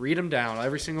 Just read them down,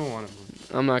 every single one of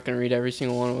them. I'm not going to read every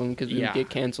single one of them because we Yeah. would get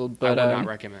canceled. But But I would not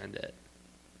recommend it.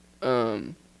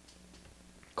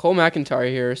 Cole McIntyre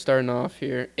here, starting off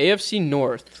here. AFC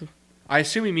North, I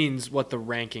assume he means what the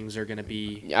rankings are going to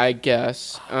be. I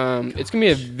guess. It's going to be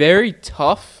a very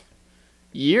tough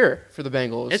year for the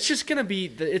Bengals. It's just going to be.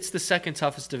 It's the second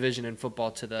toughest division in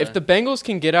football to the. If the Bengals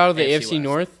can get out of the AFC AFC West.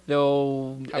 North,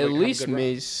 they'll Have at a least good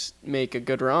run. make a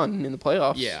good run in the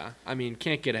playoffs. Yeah, I mean,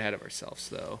 can't get ahead of ourselves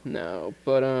though. No,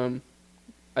 but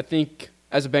I think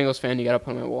as a Bengals fan, you got to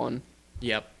put them at 1.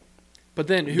 Yep. But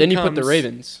then who Then you put the comes-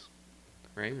 Ravens.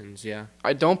 Ravens, yeah.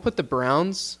 I don't put the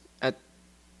Browns at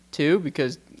 2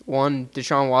 because, 1,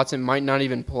 Deshaun Watson might not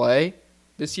even play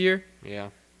this year, Yeah.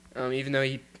 even though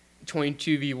he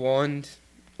 22v1'd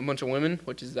a bunch of women,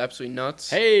 which is absolutely nuts.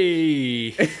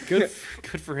 Hey, good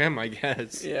for him, I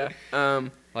guess. Yeah.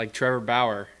 Like Trevor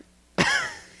Bauer,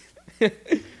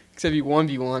 Except he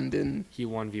 1v1'd and he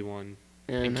 1v1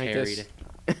 and and I carried.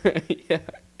 guess,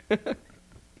 yeah.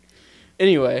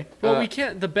 Anyway, Well, we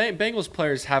can't. The Bengals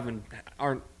players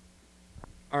aren't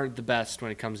the best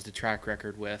when it comes to track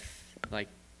record with like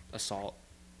assault.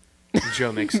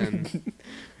 Joe Mixon,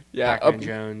 yeah, Pac-Man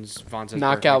Jones, Vontaze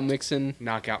knockout Burfict, Mixon.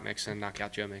 knockout Mixon,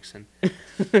 knockout Joe Mixon.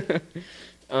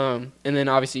 And then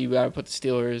obviously you got to put the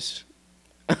Steelers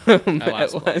at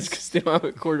last last place. because they don't have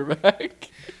a quarterback.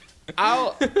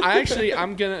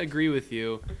 I'm gonna agree with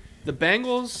you. The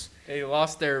Bengals, They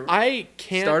lost their I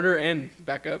can't. starter and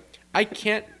backup. I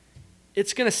can't.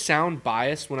 It's going to sound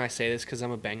biased when I say this because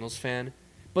I'm a Bengals fan,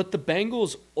 but the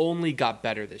Bengals only got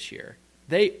better this year.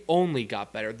 They only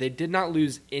got better. They did not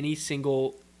lose any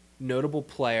single notable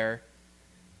player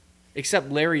except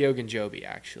Larry Ogunjobi,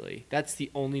 actually. That's the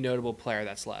only notable player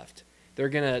that's left.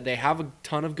 They have a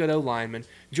ton of good O-linemen.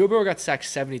 Joe Burrow got sacked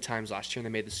 70 times last year and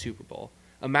they made the Super Bowl.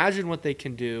 Imagine what they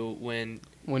can do when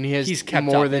When he has he's kept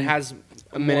more up than and has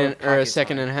a more minute or a pocket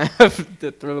second time. and a half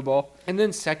to throw the ball. And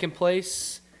then second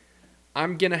place,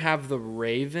 I'm going to have the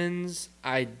Ravens.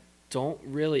 I'm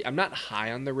not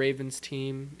high on the Ravens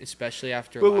team, especially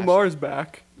after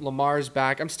back. Lamar's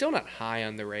back. I'm still not high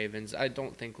on the Ravens. I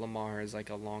don't think Lamar is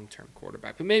like a long-term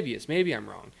quarterback, but maybe is. Maybe I'm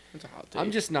wrong. That's a hot take. I'm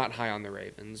just not high on the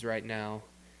Ravens right now.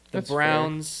 The That's fair.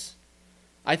 Browns,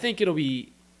 I think it'll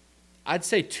be, I'd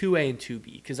say 2A and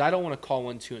 2B because I don't want to call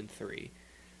 1, 2, and 3.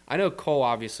 I know, Cole,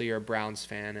 obviously you're a Browns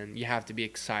fan and you have to be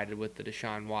excited with the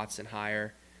Deshaun Watson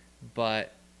hire,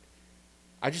 but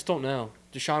I just don't know.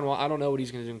 I don't know what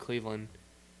he's going to do in Cleveland.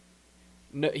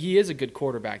 No, he is a good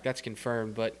quarterback. That's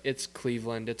confirmed, but it's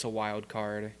Cleveland. It's a wild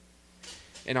card.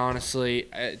 And honestly,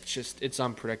 it's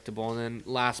unpredictable. And then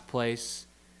last place,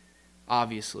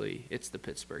 obviously, it's the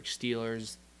Pittsburgh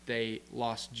Steelers. They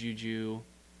lost Juju.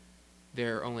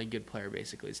 Their only good player,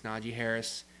 basically, is Najee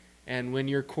Harris. And when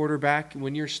your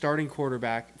starting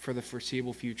quarterback for the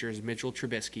foreseeable future is Mitchell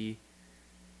Trubisky,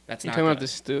 that's not talking good. about the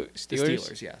Steelers? The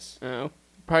Steelers, yes. Oh,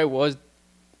 probably was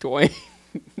Dwayne.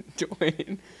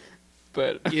 Dwayne.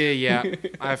 But Yeah,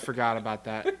 I forgot about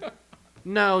that.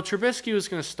 No, Trubisky was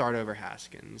going to start over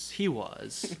Haskins. He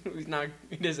was. he's not.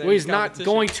 He doesn't. Well, he's not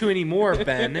going to anymore,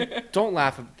 Ben. Don't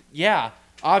laugh. Yeah,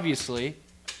 obviously.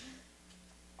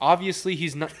 Obviously,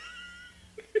 he's not.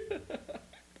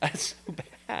 That's so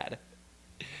bad.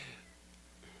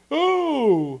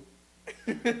 Oh!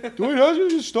 Dwayne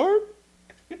Haskins just start?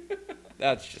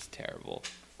 That's just terrible.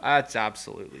 That's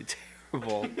absolutely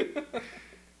terrible.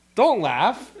 Don't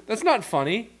laugh. That's not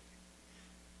funny.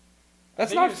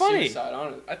 That's not funny.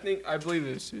 Suicide, I believe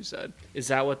it was suicide. Is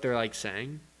that what they're like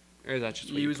saying? Or is that just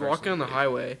what He you was walking on the personally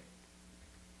highway.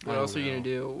 I What don't else are you know. gonna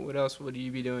do? What else would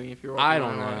you be doing if you're walking I on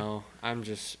don't the highway? know.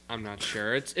 I'm not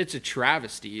sure. It's a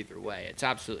travesty either way. It's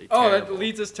absolutely Oh, terrible. that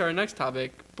leads us to our next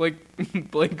topic.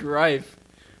 Blake Reif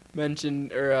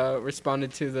mentioned or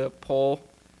responded to the poll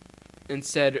and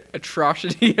said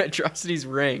atrocities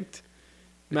ranked.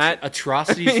 Matt,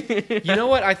 Atrocities. You know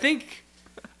what? I think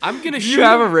I'm gonna do shoot. you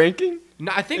have a him. ranking?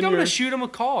 No, I think in I'm gonna your- shoot him a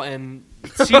call and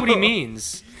see what he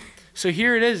means. So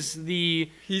here it is, the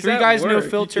He's Three at Guys No work. He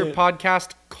Filter can't-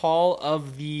 podcast call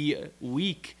of the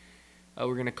week.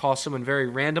 We're gonna call someone very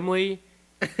randomly,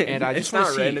 and I It's just want to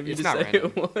not see. random. You It's just not say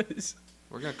random. it was.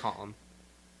 We're gonna call him.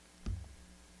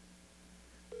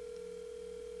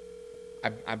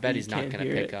 I bet You he's not can't gonna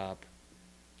hear pick it. up.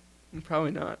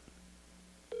 Probably not.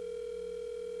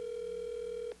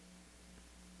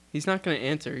 He's not gonna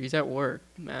answer. He's at work,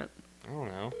 Matt. I don't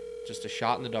know. Just a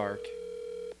shot in the dark.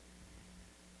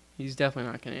 He's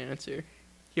definitely not gonna answer.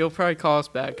 He'll probably call us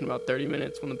back in about 30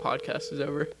 minutes when the podcast is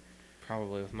over.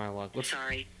 Probably with my luck.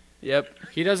 Sorry. Yep.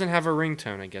 He doesn't have a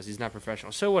ringtone, I guess. He's not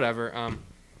professional. So whatever.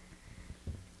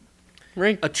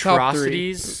 Rank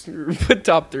Atrocities? Top 3. Put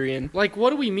top 3 in. Like, what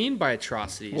do we mean by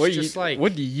atrocities?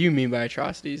 What do you mean by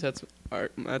atrocities? That's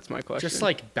my question. Just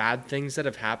like bad things that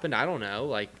have happened. I don't know,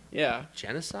 like yeah,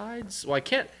 genocides. Well, I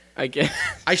can't. I guess.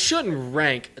 I shouldn't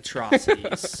rank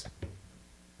atrocities.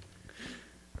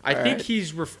 I think Alright.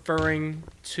 he's referring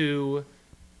to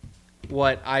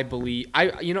what I believe.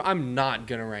 I'm not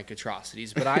gonna rank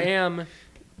atrocities, but I am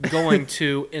going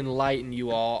to enlighten you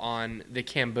all on the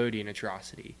Cambodian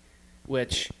atrocity,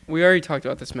 which We already talked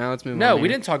about this, Matt. Let's move on. no, we here.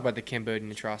 didn't talk about the Cambodian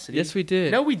atrocity. Yes, we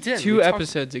did. No, we didn't. Two We talked-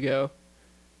 episodes ago.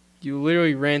 You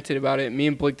literally ranted about it. Me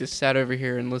and Blake just sat over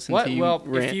here and listened What? to you Well,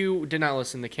 rant. if you did not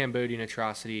listen, the Cambodian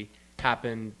atrocity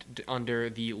happened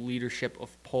under the leadership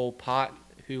of Pol Pot,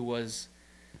 who was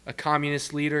a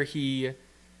communist leader. He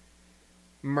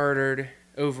murdered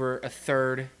over a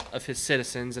third of his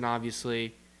citizens, and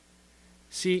obviously,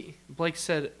 see, Blake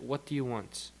said, "What do you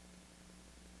want?"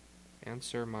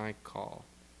 Answer my call.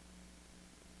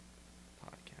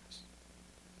 Podcast.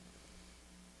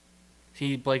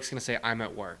 Blake's gonna say, "I'm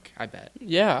at work." I bet.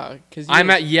 Yeah, because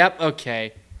Yep.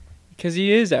 Okay. Because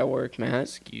he is at work, Matt.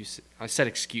 Excuses. I said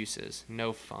excuses.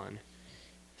 No fun.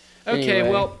 Okay, Anyway.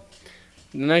 well,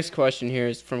 The next question here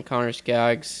is from Connor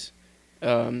Skaggs,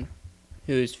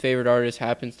 whose favorite artist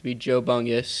happens to be Joe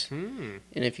Bungus. And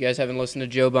if you guys haven't listened to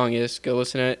Joe Bungus, go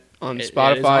listen to it on It is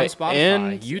Spotify, on Spotify,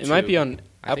 and it might be YouTube. on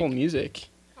I Apple think- Music.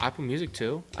 Apple Music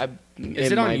too. Is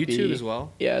Is it on YouTube as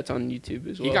well? Yeah, it's on YouTube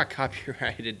as well. He got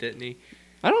copyrighted, didn't he?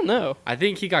 I don't know. I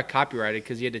think he got copyrighted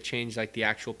because he had to change like the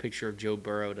actual picture of Joe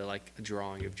Burrow to like a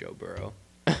drawing of Joe Burrow.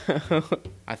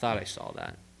 I thought I saw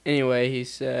that. Anyway, he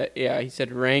said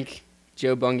rank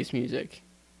Joe Bungus music,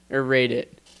 or rate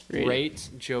it. Rate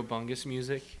Joe Bungus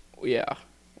music. Yeah,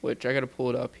 which I gotta pull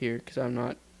it up here because I'm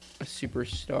not a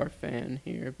superstar fan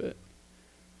here, but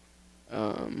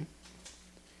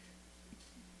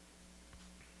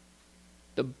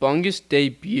the Bungus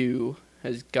debut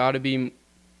has got to be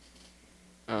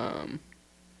I'm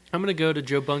gonna go to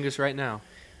Joe Bungus right now.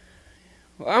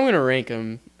 well, I'm gonna rank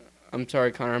him. I'm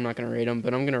sorry, Connor, I'm not gonna rate him,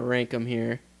 but I'm gonna rank him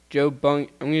here. I'm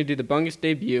gonna do the Bungus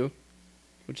debut,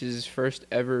 which is his first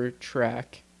ever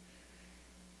track.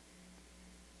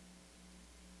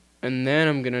 And then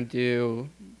I'm going to do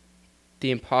The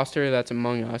Imposter That's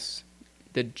Among Us,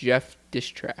 the Jeff diss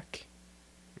track.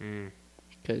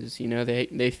 Because, they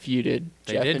feuded.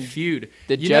 They did feud.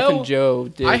 The You Jeff know, and Joe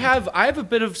did. I have a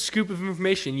bit of scoop of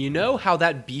information. You know how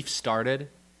that beef started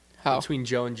How? between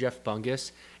Joe and Jeff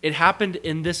Bungus? It happened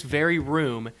in this very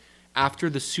room after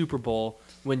the Super Bowl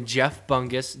when Jeff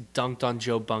Bungus dunked on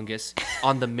Joe Bungus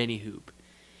on the mini hoop.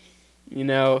 You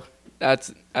know,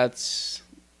 that's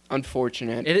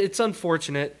unfortunate. It's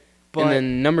unfortunate, but... And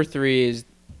then number 3 is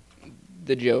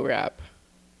the Joe rap.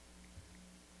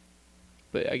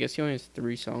 But I guess he only has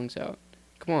 3 songs out.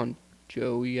 Come on,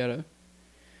 Joe, you gotta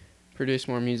produce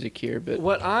more music here. But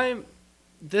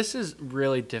this is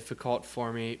really difficult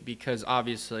for me because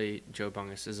obviously Joe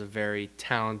Bungus is a very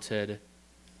talented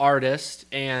artist,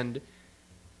 and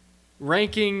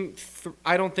ranking,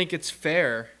 I don't think it's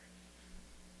fair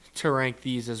to rank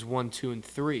these as 1, 2, and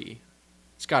 3.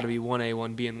 It's got to be 1A,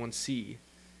 1B, and 1C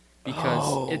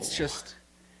because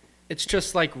it's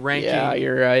just like ranking. Yeah,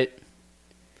 you're right.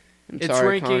 I'm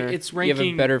sorry, Connor. It's ranking. You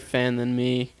have a better fan than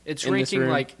me. It's ranking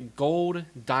like gold,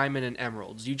 diamond, and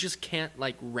emeralds. You just can't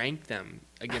like rank them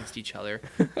against each other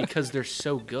because they're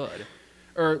so good.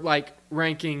 Or like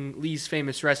ranking Lee's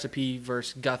Famous Recipe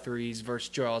versus Guthrie's versus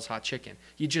Joel's Hot Chicken.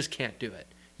 You just can't do it.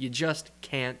 You just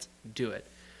can't do it.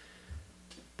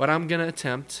 But I'm gonna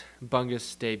attempt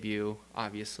Bungus' debut.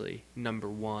 Obviously, number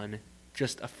 1.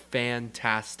 Just a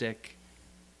fantastic.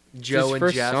 Joe and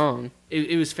first Jeff. Song.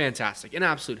 It was fantastic. An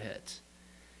absolute hit.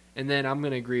 And then I'm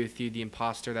going to agree with you. The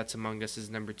Imposter That's Among Us is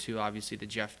number 2. Obviously, the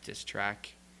Jeff diss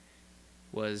track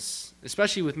was,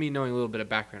 especially with me knowing a little bit of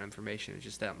background information, it's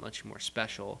just that much more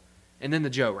special. And then the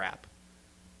Joe rap.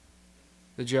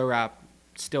 The Joe rap,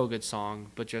 still a good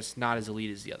song, but just not as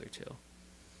elite as the other 2.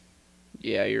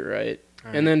 Yeah, you're right.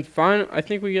 All And right. then I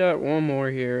think we got one more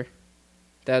here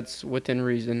that's within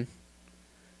reason.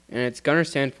 And it's Gunner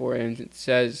Stanford, and it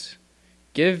says,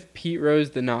 give Pete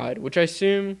Rose the nod, which I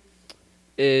assume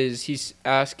is he's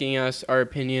asking us our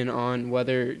opinion on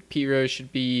whether Pete Rose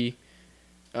should be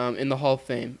in the Hall of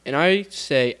Fame. And I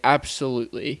say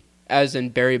absolutely, as in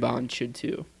Barry Bonds should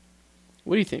too.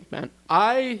 What do you think, man?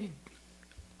 I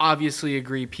obviously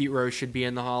agree Pete Rose should be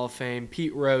in the Hall of Fame.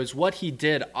 Pete Rose, what he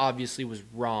did obviously was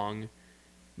wrong,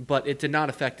 but it did not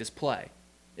affect his play.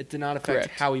 It did not affect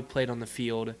Correct. how he played on the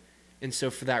field. And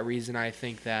so for that reason, I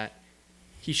think that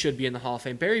he should be in the Hall of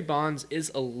Fame. Barry Bonds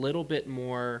is a little bit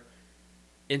more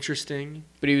interesting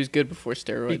But he was good before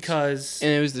steroids. because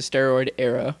And it was the steroid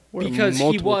era. Where he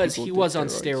multiple was people he did was on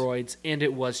steroids, and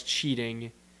it was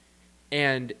cheating,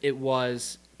 and it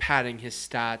was padding his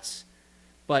stats.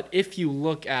 But if you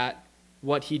look at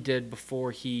what he did before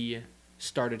he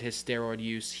started his steroid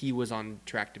use, he was on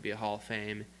track to be a Hall of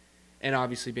Fame, and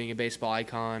obviously being a baseball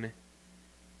icon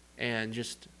and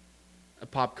just a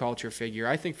pop culture figure.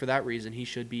 I think for that reason he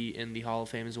should be in the Hall of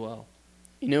Fame as well.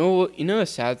 You know a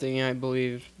sad thing, I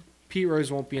believe? Pete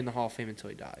Rose won't be in the Hall of Fame until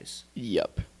he dies.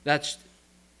 Yep. That's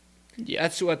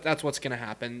what's going to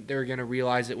happen. They're going to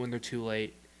realize it when they're too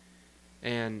late.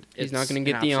 And He's not going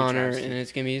to get the honor, and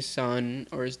it's going to be his son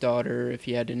or his daughter, if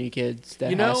he had any kids,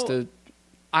 that has to.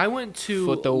 I went to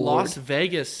foot the Las award.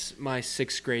 Vegas my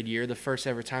 6th grade year, the first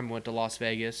ever time I went to Las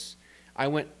Vegas. I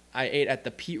ate at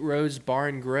the Pete Rose Bar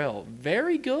and Grill.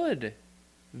 Very good.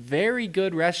 Very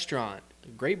good restaurant.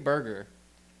 Great burger.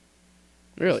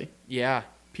 Really? Yeah.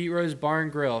 Pete Rose Bar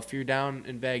and Grill. If you're down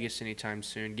in Vegas anytime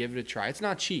soon, give it a try. It's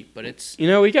not cheap, but it's... You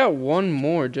know, we got one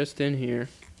more just in here.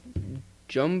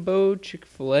 Jumbo,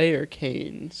 Chick-fil-A, or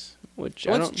Cane's? What's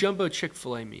I don't, Jumbo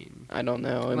Chick-fil-A mean? I don't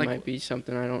know. It Like- might be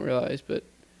something I don't realize, but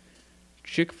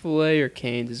Chick-fil-A or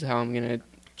Cane's is how I'm going to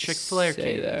Chick-fil-A or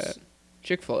say Cane's? that.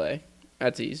 Chick-fil-A.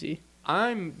 That's easy.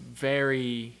 I'm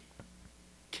very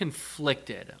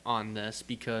conflicted on this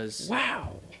because...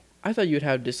 Wow. I thought you'd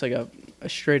have just like a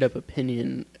straight-up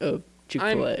opinion of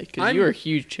Chick-fil-A, because I'm- you're a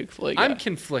huge Chick-fil-A guy. I'm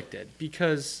conflicted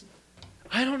because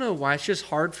I don't know why. It's just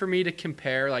hard for me to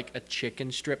compare like a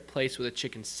chicken strip place with a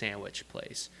chicken sandwich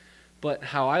place. But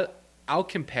how I'll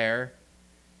compare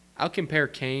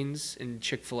Cane's and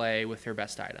Chick-fil-A with their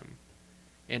best item.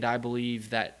 And I believe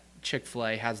that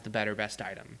Chick-fil-A has the better best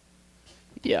item.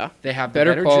 Yeah. They have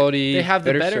Better the better quality, They have the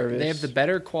better better. service. They have the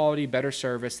better quality, better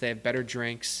service. They have better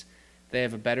drinks. They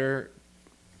have a better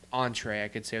entree, I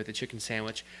could say, with the chicken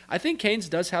sandwich. I think Cane's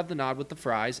does have the nod with the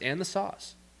fries and the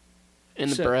sauce And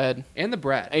the So- bread. and the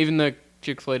bread. Even though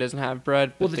Chick-fil-A doesn't have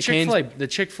bread. Well, But the Cane's,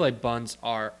 Chick-fil-A buns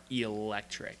are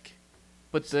electric.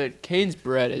 but the Cane's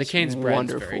bread is The Cane's bread's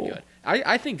wonderful. very good.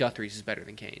 I think Guthrie's is better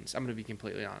than Cane's. I'm going to be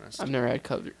completely honest. I've never had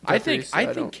I think Guthrie's,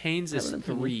 so don't Cane's have is an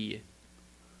opinion. 3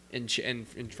 in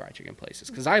fried chicken places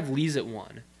because I have Lee's at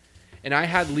 1, and I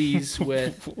had Lee's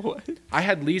with What? I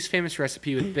had Lee's Famous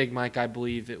Recipe with Big Mike. I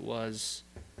believe it was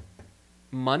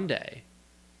Monday.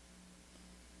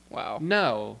 Wow.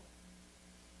 No,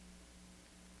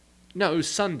 it was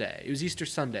Sunday. It was Easter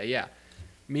Sunday. Yeah,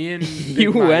 me and Big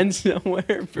You Mike- went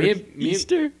somewhere for Me and-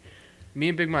 Easter? Me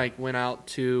and Big Mike went out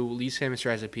to Lee's Famous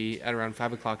Recipe at around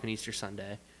 5 o'clock on Easter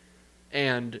Sunday.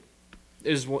 And it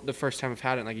was the first time I've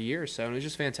had it in like a year or so, and it was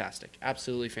just fantastic.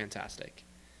 Absolutely fantastic.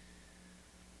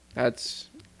 That's,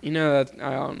 that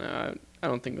I don't know. I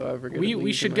don't think I'll ever get.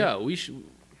 We should go. We should.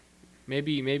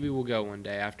 Maybe we'll go one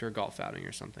day after a golf outing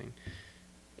or something.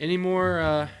 Any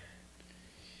more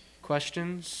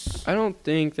questions? I don't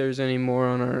think there's any more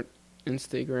on our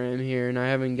Instagram here, and I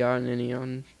haven't gotten any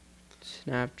on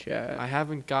Snapchat. I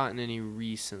haven't gotten any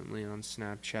recently on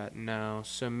Snapchat, no.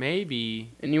 So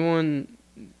maybe... Anyone...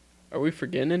 Are we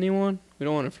forgetting anyone? We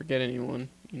don't want to forget anyone,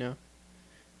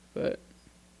 But...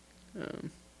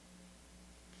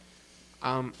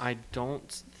 I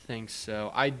don't think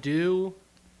so. I do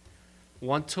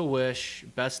want to wish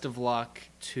best of luck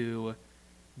to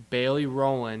Bailey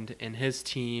Rowland and his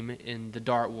team in the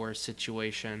Dart Wars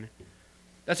situation.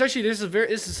 That's actually... This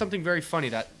is something very funny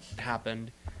that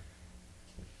happened.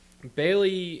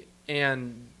 Bailey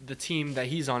and the team that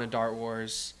he's on at Dart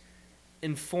Wars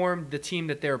informed the team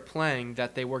that they were playing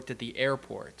that they worked at the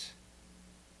airport.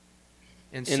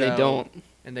 And they don't.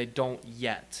 And they don't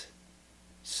yet.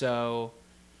 So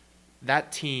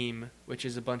that team, which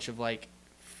is a bunch of like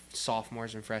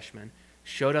sophomores and freshmen,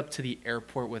 showed up to the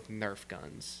airport with Nerf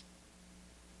guns.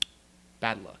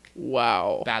 Bad luck.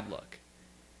 Wow. Bad luck.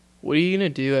 What are you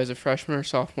going to do as a freshman or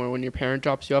sophomore when your parent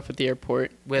drops you off at the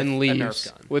airport and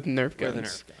leaves with Nerf guns? With a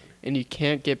Nerf gun. And you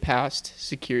can't get past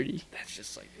security. That's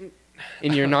just like...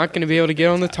 And you're not going to be able to get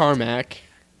on the tarmac.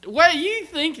 What, you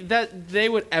think that they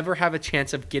would ever have a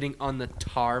chance of getting on the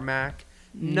tarmac?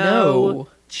 No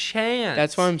chance.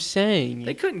 That's what I'm saying.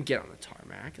 They couldn't get on the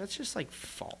tarmac. That's just like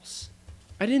false.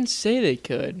 I didn't say they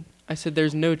could. I said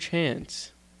there's no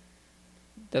chance.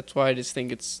 That's why I just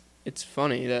think it's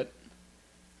funny that...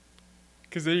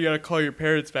 Because then you got to call your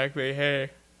parents back, like, hey.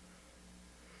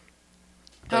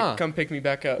 Come pick me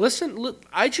back up. Listen,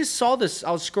 I just saw this.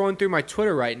 I was scrolling through my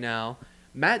Twitter right now.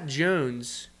 Matt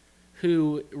Jones,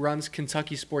 who runs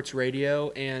Kentucky Sports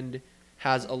Radio and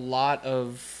has a lot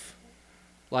of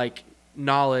like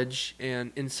knowledge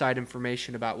and inside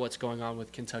information about what's going on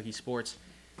with Kentucky sports,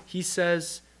 he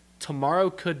says tomorrow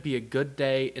could be a good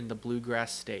day in the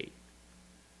Bluegrass State.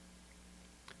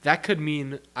 That could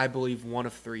mean, I believe, one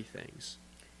of three things.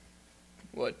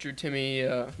 What, Drew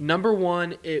Timme? Number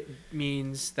one, it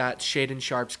means that Shaden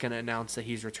Sharp's going to announce that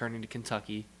he's returning to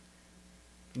Kentucky.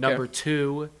 Number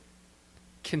two,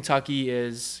 Kentucky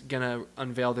is going to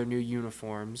unveil their new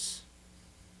uniforms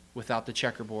without the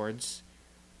checkerboards.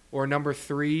 Or number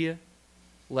three,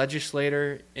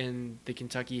 legislator in the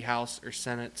Kentucky House or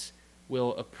Senate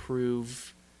will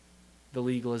approve the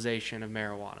legalization of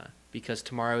marijuana because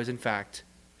tomorrow is, in fact,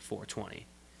 420.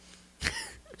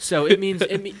 So it means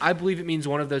I believe it means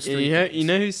one of those three. You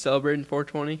know who's celebrating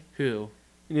 420? Who?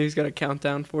 You know who's got a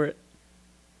countdown for it?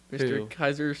 Mr. Who?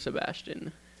 Kaiser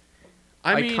Sebastian.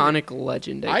 Iconic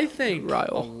legend. I think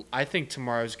Ryle. I think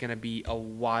tomorrow's going to be a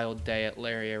wild day at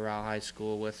Larry A. Ryle High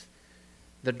School with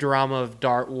the drama of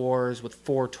Dart Wars with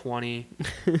 420.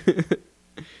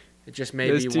 It just may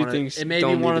be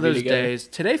one of those days.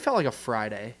 Today felt like a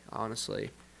Friday, honestly.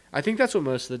 I think that's what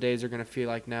most of the days are going to feel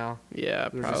like now. Yeah,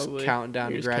 We're probably. just counting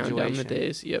down to graduation. Counting down the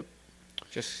days, yep.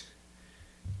 Just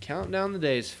counting down the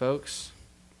days, folks.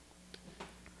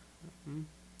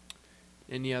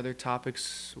 Any other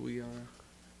topics? We are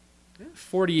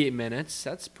 48 minutes.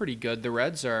 That's pretty good. The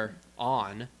Reds are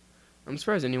on. I'm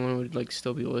surprised anyone would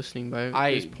still be listening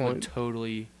by this point. I would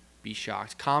totally be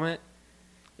shocked. Comment.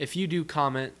 If you do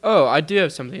comment. Oh, I do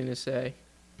have something to say.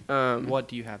 What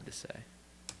do you have to say?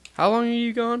 How long are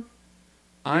you gone?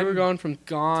 You were gone from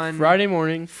Friday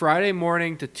morning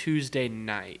to Tuesday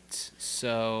night.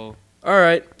 So. All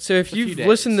right. So if you've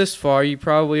listened this far, you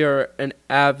probably are an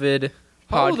avid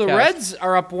podcast. Oh, the Reds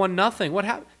are up 1-0. What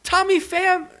happened? Tommy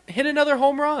Pham hit another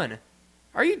home run.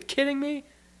 Are you kidding me?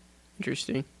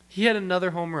 Interesting. He hit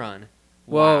another home run.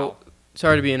 Well, wow.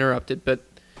 Sorry to be interrupted, but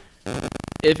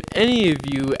if any of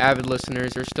you avid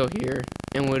listeners are still here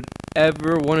and would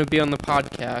ever want to be on the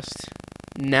podcast,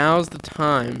 now's the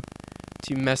time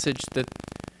to message the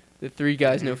Three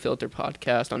Guys No Filter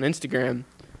podcast on Instagram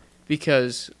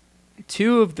because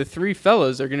 2 of the 3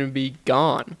 fellas are going to be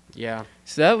gone. Yeah.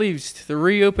 So that leaves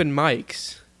 3 open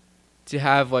mics to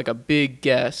have a big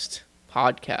guest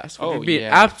podcast, which would be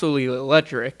absolutely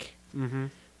electric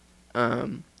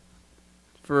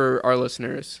for our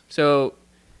listeners. So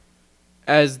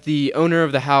as the owner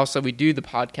of the house that we do the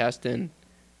podcast in,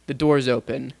 the door's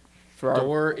open. The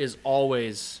door is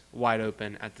always wide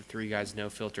open at the Three Guys No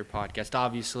Filter podcast.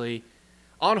 Obviously,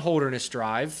 on Holderness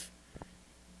Drive.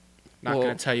 Not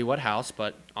going to tell you what house,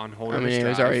 but on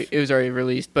Holderness Drive. It was already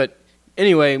released. But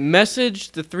Anyway,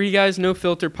 message the Three Guys No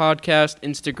Filter podcast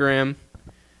Instagram.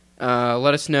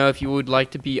 Let us know if you would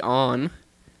like to be on.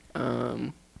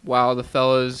 While the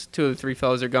fellas, 2 of the 3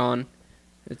 fellas are gone,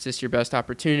 it's just your best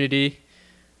opportunity.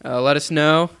 Let us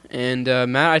know. And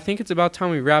Matt, I think it's about time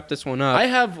we wrap this one up. I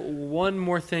have one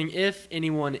more thing. If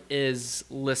anyone is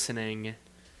listening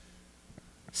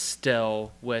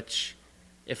still, which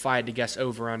if I had to guess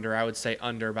over under, I would say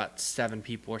under. About 7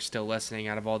 people are still listening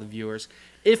out of all the viewers.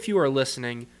 If you are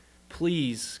listening,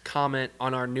 please comment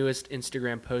on our newest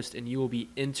Instagram post and you will be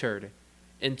entered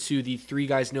into the Three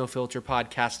Guys No Filter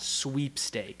podcast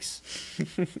sweepstakes.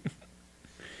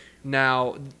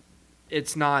 Now,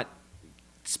 it's not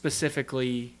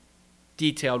specifically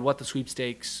detailed what the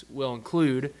sweepstakes will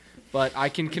include, but I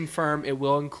can confirm it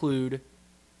will include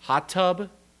hot tub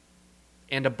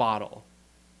and a bottle.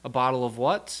 A bottle of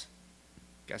what?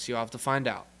 Guess you'll have to find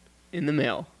out. In the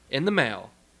mail. In the mail.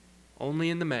 Only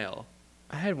in the mail.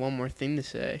 I had one more thing to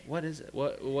say. What is it?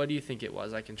 What do you think it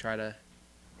was? I can try to...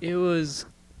 It was...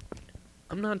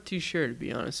 I'm not too sure, to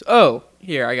be honest. Oh,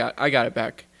 here, I got it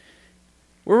back.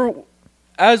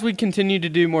 As we continue to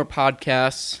do more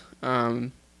podcasts,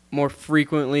 more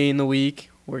frequently in the week,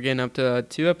 we're getting up to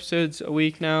 2 episodes a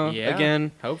week now,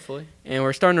 again. Hopefully. And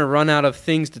we're starting to run out of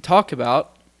things to talk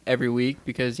about every week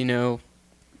because,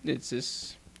 it's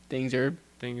just things are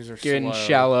getting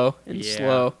shallow and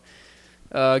slow.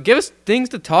 Give us things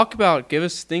to talk about. Give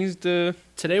us things you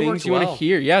want to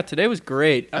hear. Yeah, today was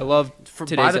great. I love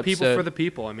today's by the episode. people for the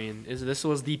people. I mean, this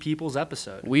was the people's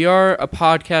episode. We are a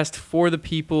podcast for the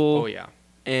people. Oh yeah,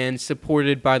 and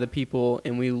supported by the people,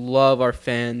 and we love our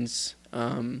fans.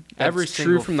 Every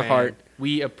true from the heart.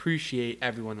 We appreciate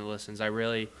everyone that listens. I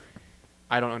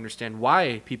don't understand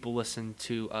why people listen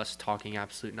to us talking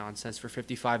absolute nonsense for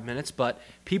 55 minutes, but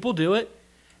people do it.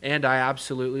 And I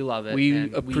absolutely love it.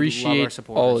 We appreciate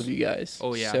all of you guys.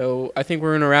 Oh, yeah. So I think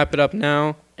we're going to wrap it up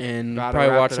now and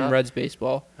probably watch some Reds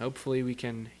baseball. Hopefully we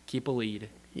can keep a lead.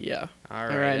 Yeah. All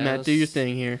right, Matt, do your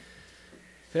thing here.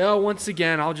 Well, once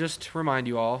again, I'll just remind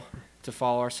you all to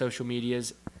follow our social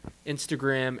medias.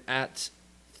 Instagram at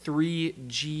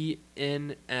 3GNF.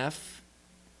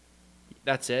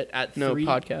 That's it.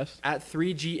 Podcast. At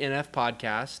 3GNF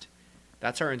Podcast.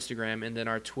 That's our Instagram. And then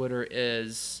our Twitter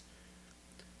is...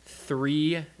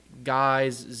 3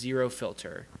 Guys 0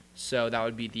 Filter. So that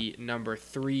would be the number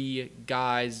 3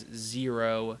 Guys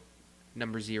 0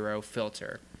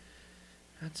 Filter.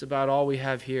 That's about all we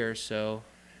have here. So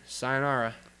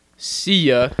sayonara. See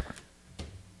ya.